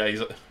much. Yeah,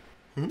 he's...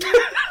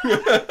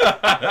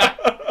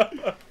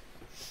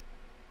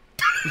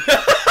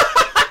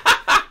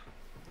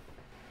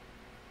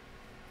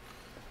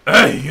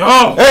 Hey,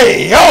 yo!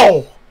 Hey,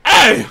 yo!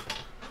 Hey!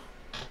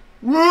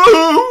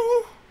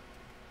 Woo!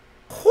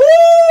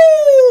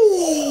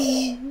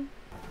 Woo!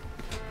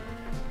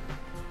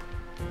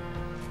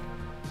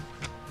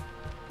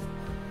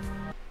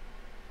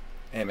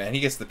 Hey, man, he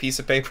gets the piece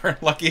of paper.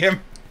 Lucky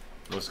him.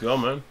 Let's go,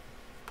 man.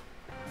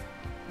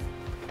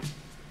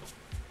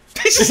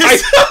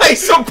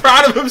 He's so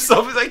proud of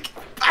himself. He's like,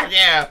 ah,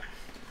 yeah.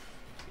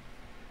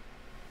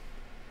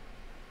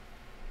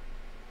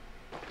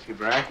 See,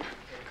 Brad?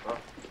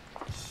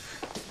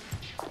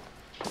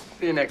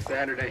 See you next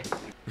Saturday.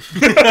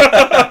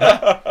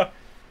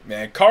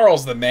 Man,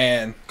 Carl's the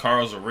man.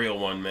 Carl's a real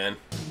one, man.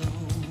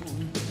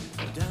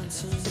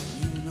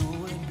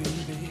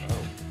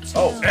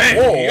 Oh, Hey,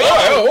 whoa,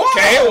 yo, whoa,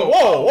 okay, whoa.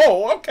 whoa,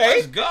 whoa, okay.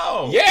 Let's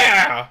go.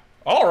 Yeah,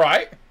 all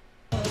right.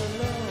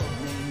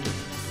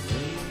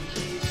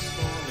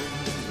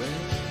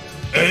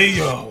 Hey,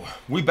 yo.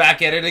 We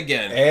back at it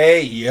again.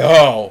 Hey,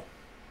 yo.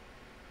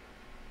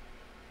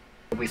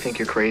 We think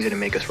you're crazy to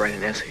make us write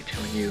an essay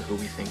telling you who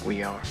we think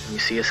we are. And you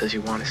see us as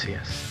you want to see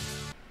us.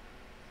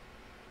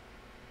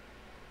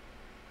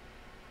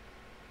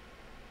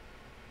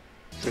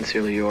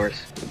 Sincerely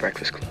yours, The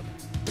Breakfast Club.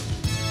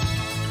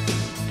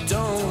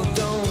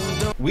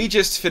 We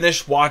just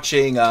finished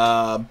watching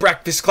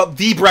Breakfast Club,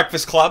 The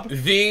Breakfast Club.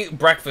 The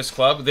Breakfast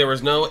Club. There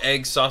was no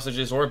eggs,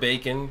 sausages, or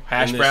bacon.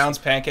 Hash browns,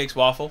 pancakes,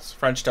 waffles,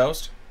 French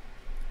toast.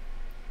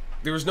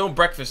 There was no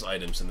breakfast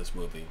items in this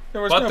movie.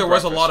 There was but no there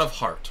was a breakfast. lot of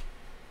heart.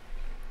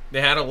 They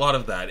had a lot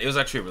of that. It was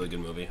actually a really good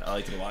movie. I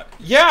liked it a lot.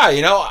 Yeah,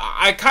 you know,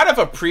 I kind of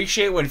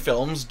appreciate when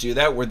films do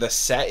that, where the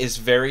set is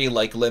very,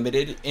 like,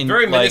 limited. In,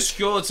 Very like,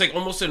 minuscule. It's like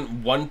almost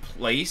in one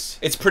place.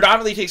 It's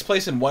predominantly takes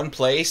place in one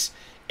place,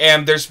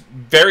 and there's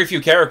very few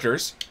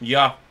characters.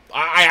 Yeah.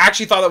 I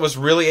actually thought that was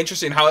really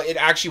interesting, how it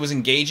actually was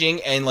engaging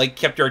and, like,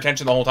 kept your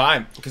attention the whole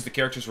time. Because the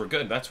characters were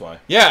good, that's why.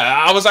 Yeah,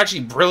 I was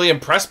actually really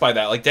impressed by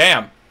that. Like,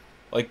 damn.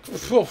 Like,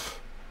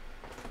 oof.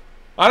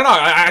 I don't know.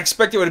 I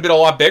expected it would have been a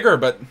lot bigger,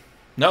 but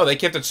no, they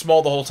kept it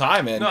small the whole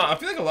time. And No, I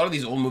feel like a lot of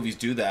these old movies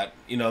do that.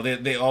 You know,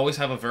 they always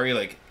have a very,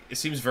 like, it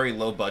seems very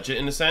low budget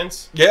in a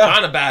sense. Yeah.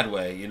 Not in a bad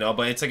way, you know,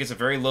 but it's like it's a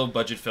very low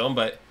budget film,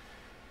 but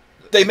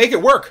they make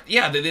it work.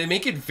 yeah, they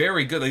make it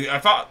very good. Like, I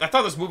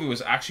thought this movie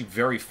was actually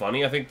very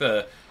funny. I think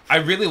I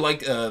really like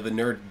the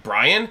nerd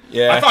Brian.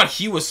 Yeah. I thought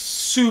he was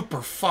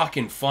super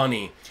fucking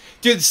funny.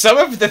 Dude, some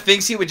of the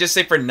things he would just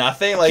say for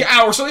nothing, like...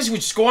 Yeah, or sometimes he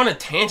would just go on a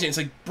tangent. It's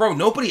like, bro,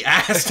 nobody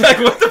asked. Like,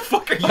 what the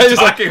fuck are you I was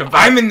talking like, about?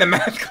 I'm in the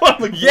math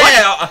club. Like, Yeah.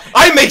 what?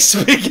 I make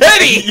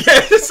spaghetti!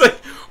 Yeah, it's like,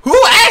 who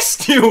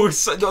asked you?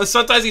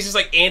 Sometimes he's just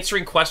like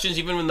answering questions,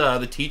 even when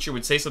the teacher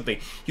would say something.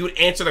 He would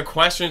answer the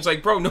question. It's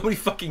like, bro, nobody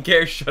fucking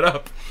cares. Shut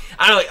up.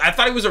 I don't know. I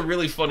thought he was a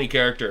really funny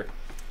character.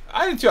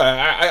 I did too.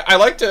 I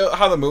liked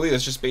how the movie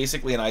was just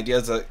basically an idea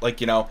that,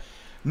 like, you know,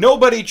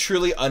 nobody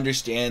truly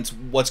understands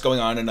what's going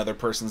on in another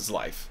person's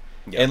life.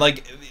 Yeah. And,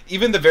 like,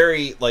 even the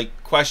very,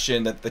 like,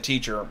 question that the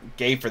teacher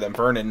gave for them,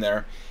 Vernon,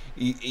 there,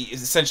 he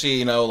essentially,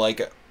 you know,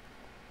 like,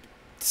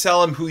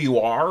 tell him who you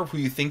are, who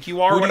you think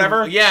you are, or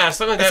whatever. Yeah,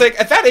 something like It's that. like,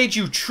 at that age,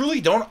 you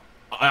truly don't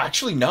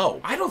actually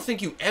know. I don't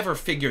think you ever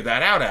figure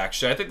that out,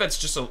 actually. I think that's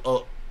just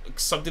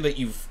something that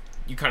you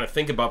kind of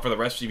think about for the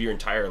rest of your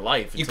entire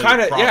life. You until kind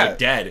you're of, probably yeah.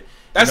 dead.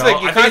 That's you know?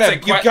 like, I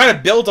think you kind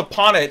of build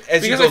upon it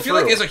as you go because I feel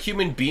through. like as a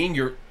human being,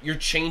 you're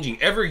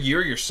changing. Every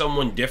year, you're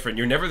someone different.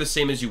 You're never the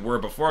same as you were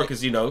before,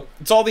 because, you know...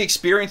 It's all the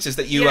experiences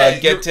that you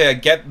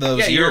get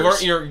those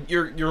years. years.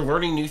 You're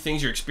learning new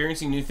things. You're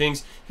experiencing new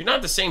things. You're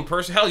not the same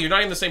person. Hell, you're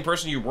not even the same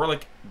person you were,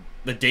 like,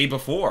 the day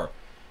before.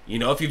 You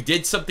know, if you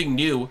did something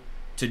new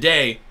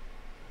today,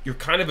 you're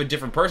kind of a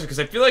different person, because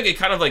I feel like it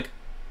kind of, like,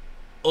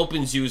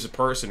 opens you as a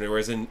person or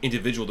as an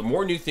individual. The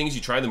more new things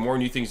you try, the more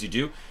new things you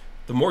do,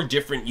 the more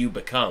different you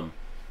become.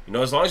 You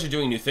know, as long as you're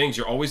doing new things,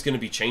 you're always going to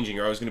be changing.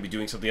 You're always going to be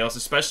doing something else,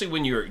 especially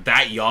when you're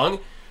that young.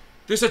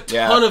 There's a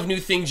ton of new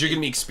things you're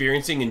going to be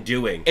experiencing and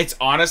doing. It's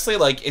honestly,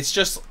 like, it's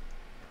just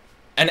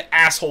an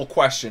asshole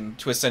question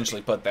to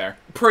essentially put there.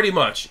 Pretty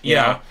much,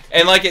 yeah.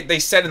 And like they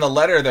said in the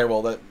letter there,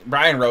 well, that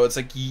Brian wrote, it's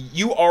like,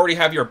 you already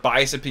have your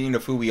biased opinion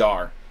of who we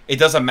are. It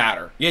doesn't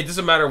matter. Yeah, it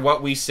doesn't matter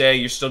what we say,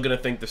 you're still going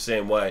to think the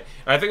same way.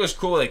 And I think it was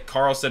cool, like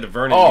Carl said to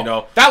Vernon, you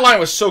know. That line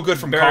was so good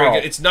from Carl.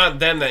 Good. It's not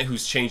them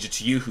who's changed, it's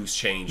you who's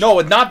changed. No,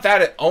 not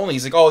that only.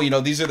 He's like, oh, you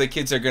know, these are the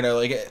kids that are going to,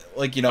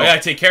 like, you know. I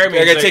gotta take care of me.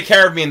 They're going to take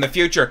care of me in the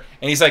future.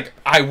 And he's like,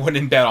 I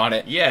wouldn't bet on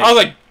it. Yeah. I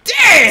was like,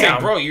 damn! Like,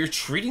 bro, you're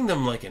treating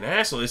them like an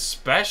asshole,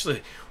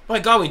 especially... Oh my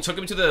god, when he took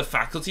him to the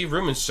faculty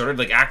room and started,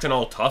 like, acting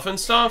all tough and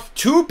stuff.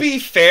 To be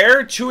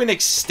fair, to an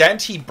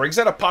extent, he brings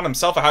that upon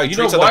himself of how he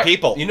treats other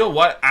people. You know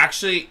what?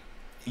 Actually,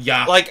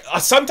 yeah. Like,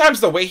 sometimes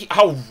the way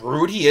how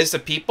rude he is to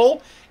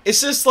people,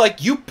 it's just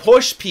like, you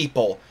push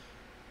people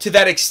to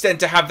that extent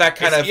to have that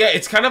kind of... Yeah,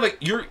 it's kind of like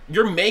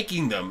you're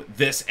making them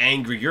this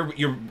angry. You're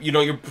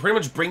pretty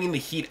much bringing the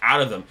heat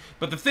out of them.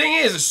 But the thing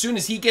is, as soon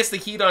as he gets the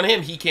heat on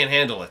him, he can't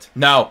handle it.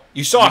 No.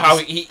 You saw how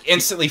he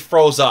instantly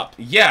froze up.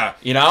 Yeah.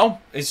 You know?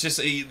 It's just...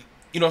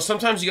 You know,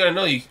 sometimes you gotta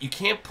know you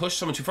can't push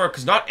someone too far,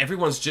 because not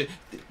everyone's just...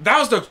 That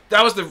was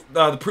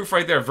the proof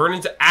right there.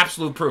 Vernon's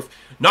absolute proof.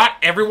 Not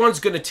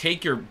everyone's gonna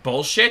take your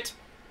bullshit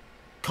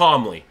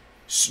calmly.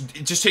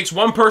 It just takes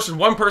one person.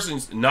 One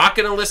person's not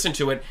gonna listen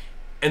to it,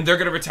 and they're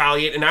gonna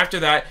retaliate. And after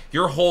that,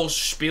 your whole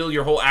spiel,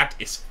 your whole act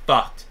is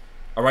fucked.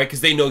 All right,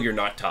 because they know you're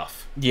not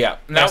tough. Yeah,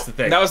 that's the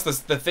thing. That was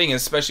the thing,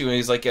 especially when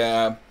he's like,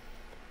 when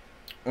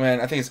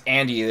I think it's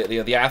Andy,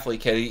 the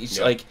athlete kid. He's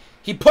like,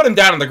 he put him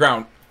down on the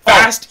ground.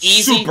 Fast,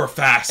 easy. Super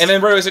fast. And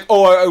then Ray was like,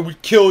 oh, I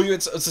would kill you.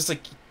 It's just like,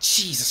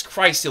 Jesus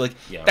Christ. You're like,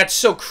 that's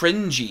so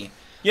cringy.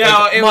 Yeah,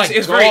 like, it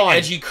was very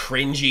edgy,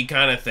 cringy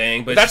kind of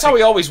thing. But that's how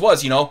he always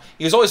was, you know?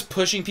 He was always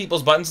pushing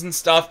people's buttons and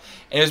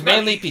stuff. And it was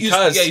mainly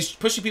because... he's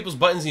pushing people's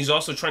buttons, and he's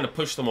also trying to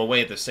push them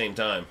away at the same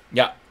time.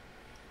 Yeah.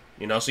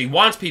 You know, so he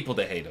wants people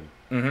to hate him.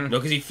 Mm-hmm. You know,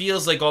 because he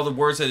feels like all the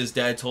words that his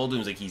dad told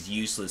him is like he's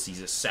useless,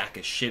 he's a sack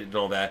of shit and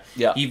all that.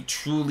 Yeah. He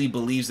truly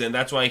believes it, and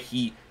that's why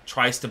he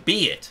tries to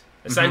be it.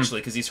 Essentially,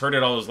 because he's heard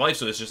it all his life,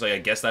 so it's just like, I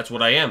guess that's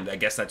what I am. I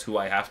guess that's who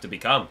I have to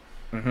become,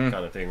 kind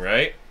of thing,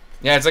 right?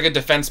 Yeah, it's like a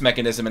defense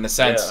mechanism in a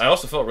sense. Yeah, I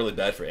also felt really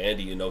bad for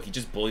Andy. You know, he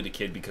just bullied a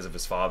kid because of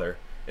his father,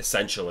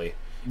 essentially.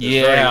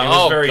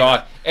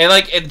 God. And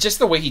like, just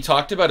the way he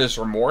talked about his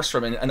remorse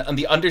from it, and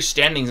the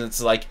understandings,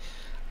 it's like,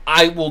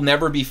 I will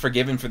never be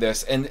forgiven for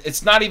this. And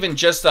it's not even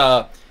just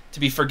to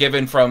be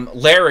forgiven from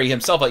Larry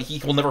himself, but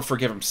he will never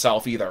forgive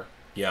himself either.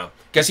 Yeah.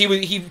 Because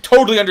he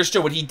totally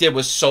understood what he did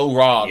was so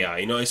wrong. Yeah,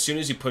 you know, as soon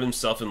as he put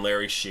himself in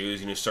Larry's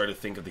shoes, you know, started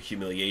to think of the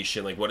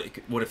humiliation. Like,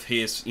 what if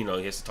his, you know,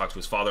 he has to talk to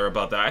his father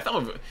about that. I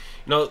thought, you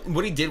know,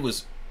 what he did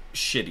was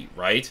shitty,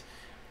 right?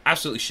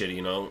 Absolutely shitty,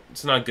 you know.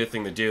 It's not a good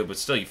thing to do, but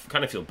still, you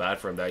kind of feel bad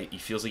for him that he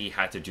feels like he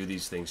had to do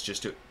these things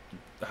just to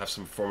have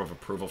some form of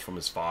approval from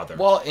his father.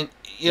 Well, and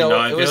you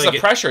know it was like the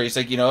pressure. He's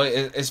like, you know,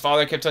 his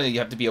father kept telling you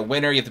have to be a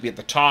winner, you have to be at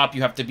the top,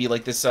 you have to be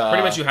like this.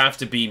 Pretty much, you have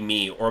to be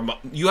me, or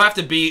you have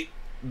to be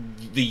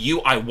the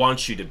you I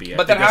want you to be.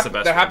 But that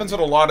happens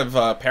with a lot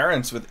of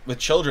parents with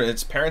children.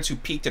 It's parents who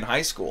peaked in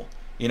high school.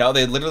 You know,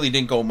 they literally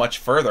didn't go much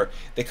further.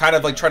 They kind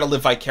of like try to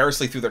live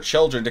vicariously through their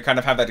children to kind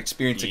of have that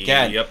experience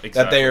again. Yep,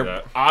 exactly that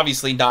they're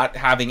obviously not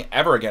having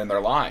ever again in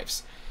their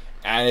lives.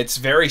 And it's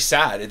very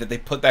sad that they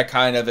put that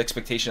kind of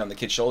expectation on the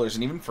kid's shoulders.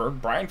 And even for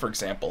Brian, for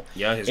example.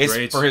 Yeah, his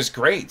grades. For his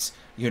grades,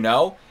 you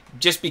know?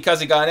 Just because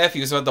he got an F, he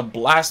was about to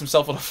blast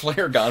himself with a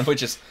flare gun,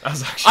 which is...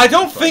 I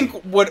don't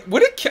think... Would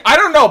it... I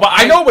don't know, but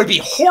I know it would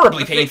be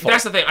horribly painful.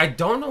 That's the thing. I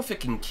don't know if it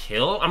can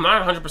kill. I'm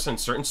not 100%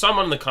 certain.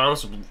 Someone in the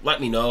comments will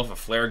let me know if a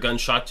flare gun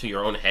shot to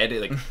your own head,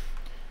 like...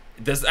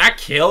 does that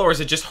kill, or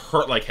does it just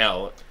hurt like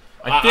hell?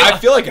 I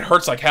feel like it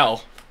hurts like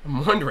hell.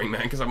 I'm wondering,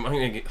 man, because I'm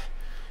going to get...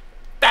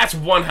 That's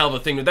one hell of a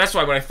thing. That's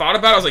why when I thought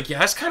about it, I was like, yeah,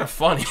 that's kind of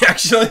funny,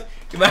 actually.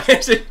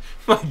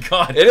 My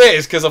God. It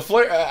is, because a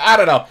flare... I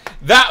don't know.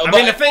 I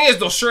mean, the thing is,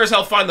 they'll sure as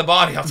hell find the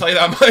body. I'll tell you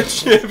that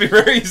much. It'll be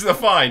very easy to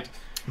find.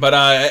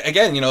 But,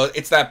 again, you know,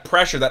 it's that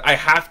pressure that I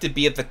have to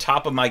be at the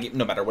top of my game,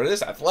 no matter what it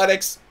is.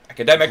 Athletics,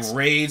 academics.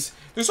 Grades.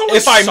 There's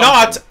always If I'm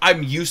not,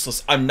 I'm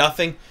useless. I'm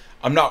nothing.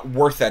 I'm not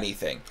worth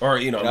anything. Or,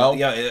 you know,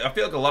 yeah, I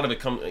feel like a lot of it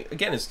comes...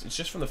 Again, it's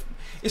just from the...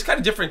 It's kind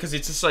of different because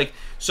it's just like...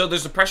 So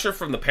there's the pressure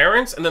from the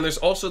parents, and then there's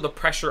also the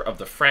pressure of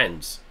the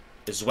friends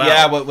as well.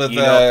 Yeah,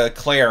 with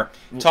Claire.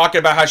 Talking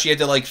about how she had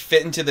to, like,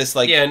 fit into this,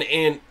 like... Yeah,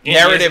 and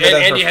narrative. And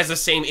Andy has the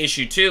same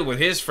issue, too, with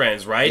his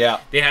friends, right? Yeah.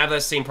 They have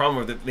that same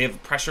problem where they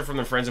have pressure from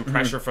their friends and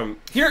pressure from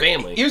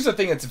family. Here's the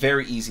thing that's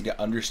very easy to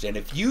understand.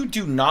 If you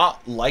do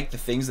not like the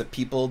things that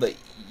people that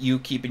you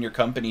keep in your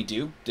company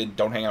do, then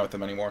don't hang out with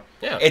them anymore.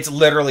 Yeah. It's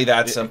literally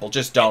that simple.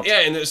 Just don't.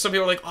 Yeah, and some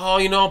people are like, oh,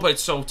 you know, but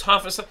it's so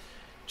tough and stuff.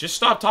 Just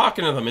stop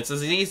talking to them. It's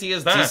as easy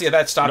as that. It's easy as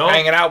that. Stop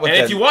hanging out with them.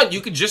 And if you want,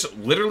 you could just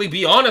literally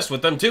be honest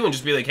with them, too, and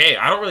just be like, hey,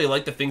 I don't really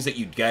like the things that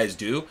you guys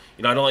do.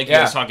 You know, I don't like you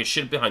guys talking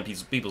shit behind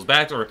people's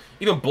backs or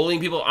even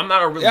bullying people. I'm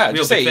not a real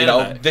just say, you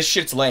know, this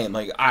shit's lame.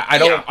 Like, I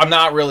don't, I'm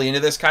not really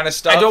into this kind of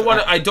stuff.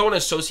 I don't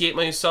associate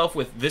myself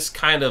with this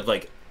kind of,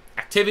 like,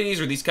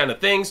 activities or these kind of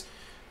things.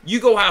 You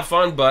go have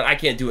fun, but I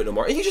can't do it no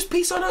more. And you just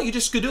peace on out. You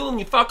just skedoodle and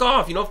you fuck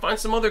off. You know, find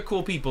some other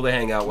cool people to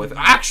hang out with.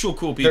 Actual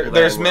cool people.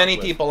 There's many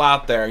people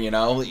out there, you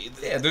know.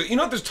 Yeah, you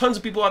know, there's tons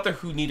of people out there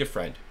who need a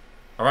friend.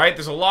 All right?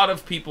 There's a lot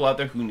of people out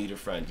there who need a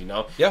friend, you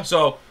know? Yeah.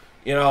 So,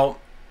 you know,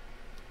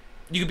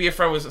 you could be a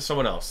friend with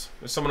someone else.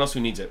 There's someone else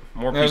who needs it.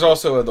 More people. There's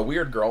also the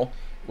weird girl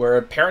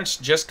where parents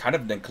just kind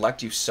of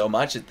neglect you so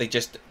much that they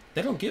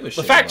don't give a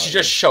shit. The fact she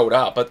just showed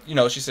up, but, you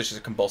know, she says she's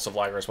a compulsive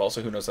liar as well,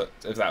 so who knows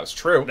if that was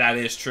true. That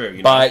is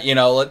true. But, you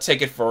know, let's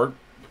take it for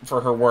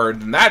her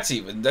word, and that's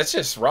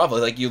just rough.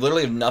 Like, you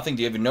literally have nothing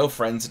to give, no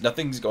friends,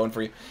 nothing's going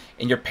for you.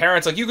 And your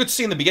parents, like, you could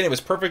see in the beginning, it was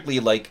perfectly,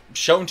 like,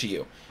 shown to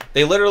you.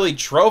 They literally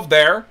drove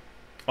there.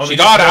 Oh, she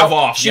got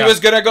out. She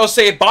was going to go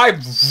say bye.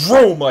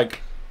 Vroom.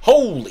 Like,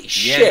 holy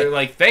shit. Yeah, they're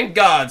like, thank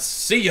God.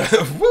 See ya.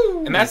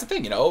 Woo. And that's the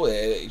thing, you know,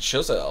 it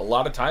shows a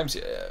lot of times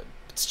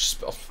it's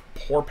just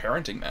poor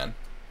parenting, man.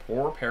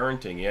 Poor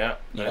parenting, yeah.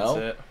 That's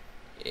it.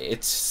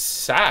 It's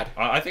sad.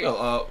 I think a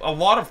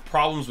lot of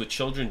problems with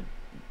children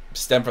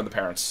stem from the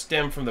parents.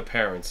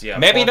 Yeah.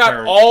 Maybe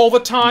not all the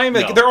time.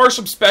 Like, there are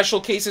some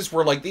special cases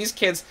where, like, these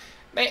kids,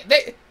 they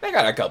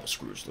got a couple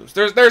screws loose.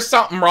 There's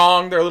something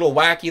wrong. They're a little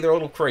wacky. They're a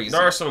little crazy.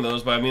 There are some of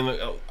those, but I mean,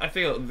 I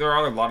feel there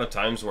are a lot of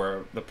times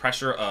where the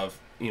pressure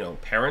of, you know,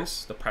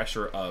 parents, the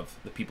pressure of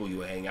the people you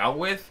hang out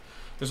with,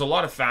 there's a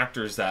lot of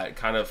factors that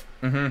kind of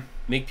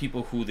make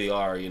people who they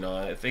are, you know.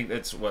 I think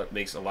that's what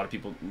makes a lot of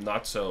people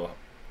not so...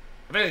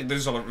 I think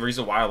there's a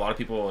reason why a lot of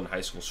people in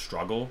high school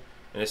struggle,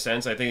 in a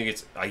sense. I think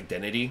it's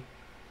identity,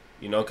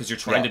 you know, because you're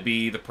trying to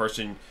be the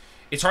person...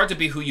 It's hard to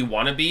be who you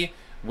want to be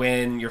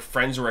when your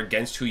friends are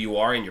against who you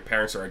are and your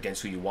parents are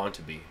against who you want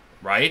to be,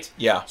 right?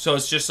 Yeah. So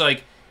it's just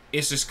like,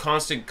 it's this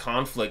constant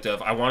conflict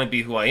of, I want to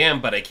be who I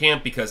am, but I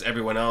can't because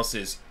everyone else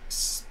is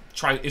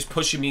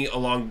pushing me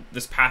along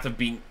this path of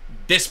being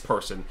this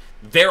person,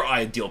 their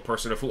ideal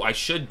person of who I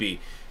should be.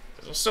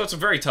 So it's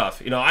very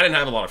tough. You know, I didn't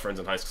have a lot of friends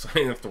in high school, so I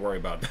didn't have to worry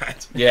about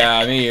that.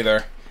 Yeah, me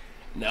either.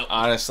 No.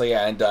 Honestly,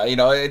 and, you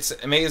know, it's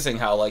amazing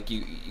how, like,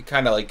 you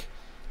kind of, like,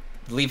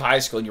 leave high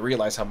school and you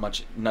realize how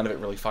much none of it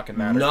really fucking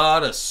matters.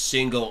 Not a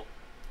single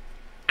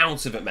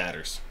ounce of it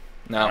matters.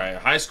 No. All right,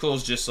 high school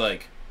is just,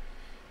 like,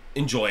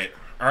 enjoy it.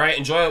 All right,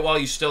 enjoy it while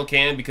you still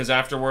can, because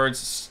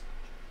afterwards,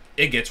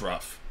 it gets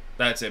rough.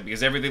 That's it,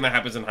 because everything that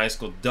happens in high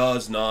school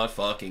does not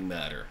fucking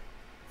matter.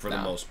 For the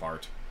most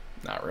part.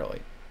 Not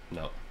really.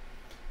 No.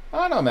 I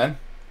don't know, man.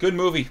 Good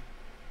movie.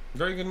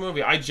 Very good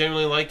movie. I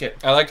genuinely like it.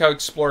 I like how it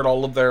explored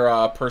all of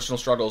their personal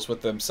struggles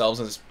with themselves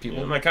as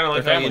people. And I kind of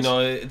like how, you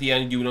know, at the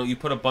end, you know, you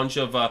put a bunch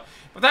of... but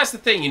that's the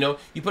thing, you know,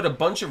 you put a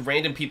bunch of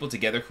random people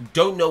together who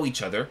don't know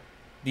each other,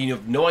 you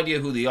have no idea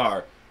who they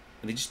are,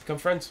 and they just become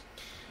friends.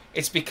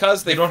 It's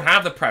because they don't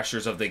have the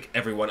pressures of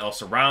everyone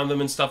else around them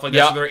and stuff like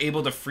that, so they're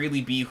able to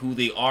freely be who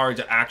they are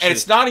to actually... And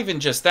it's not even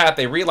just that.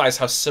 They realize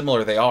how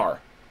similar they are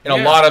in a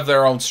lot of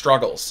their own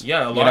struggles.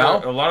 Yeah,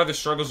 a lot of the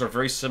struggles are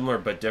very similar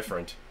but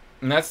different.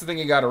 And that's the thing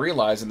you got to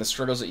realize in the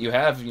struggles that you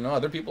have. You know,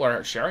 other people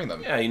are sharing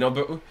them. Yeah, you know,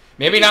 but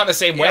maybe not in the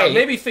same way.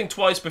 Maybe think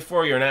twice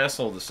before you're an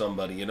asshole to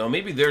somebody. You know,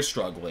 maybe they're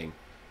struggling.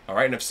 All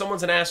right, and if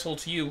someone's an asshole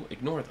to you,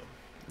 ignore them.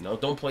 You know,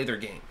 don't play their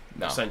game.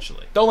 No.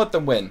 Essentially, don't let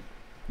them win.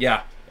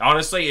 Yeah,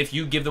 honestly, if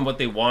you give them what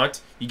they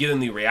want, you give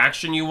them the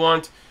reaction you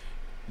want,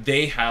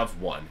 they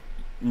have won.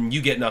 You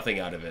get nothing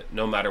out of it,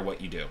 no matter what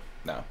you do.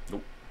 No.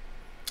 Nope.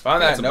 On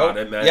that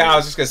note, yeah, I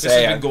was just gonna say this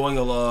has been going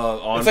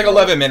on. It's like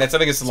 11 minutes. I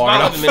think it's long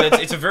enough. 11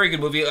 minutes. It's a very good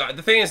movie.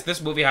 The thing is,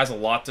 this movie has a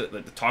lot to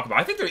talk about.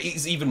 I think there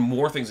is even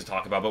more things to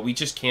talk about, but we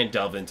just can't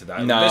delve into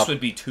that. No. This would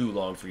be too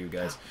long for you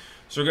guys,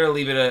 so we're gonna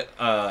leave it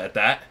at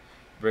that.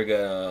 We're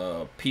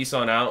gonna peace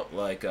on out,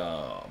 like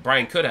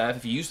Brian could have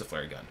if he used a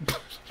flare gun.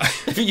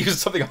 If he used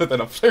something other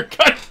than a flare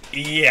gun.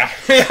 Yeah.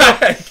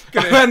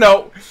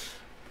 No.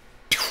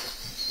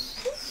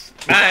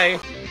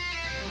 Bye.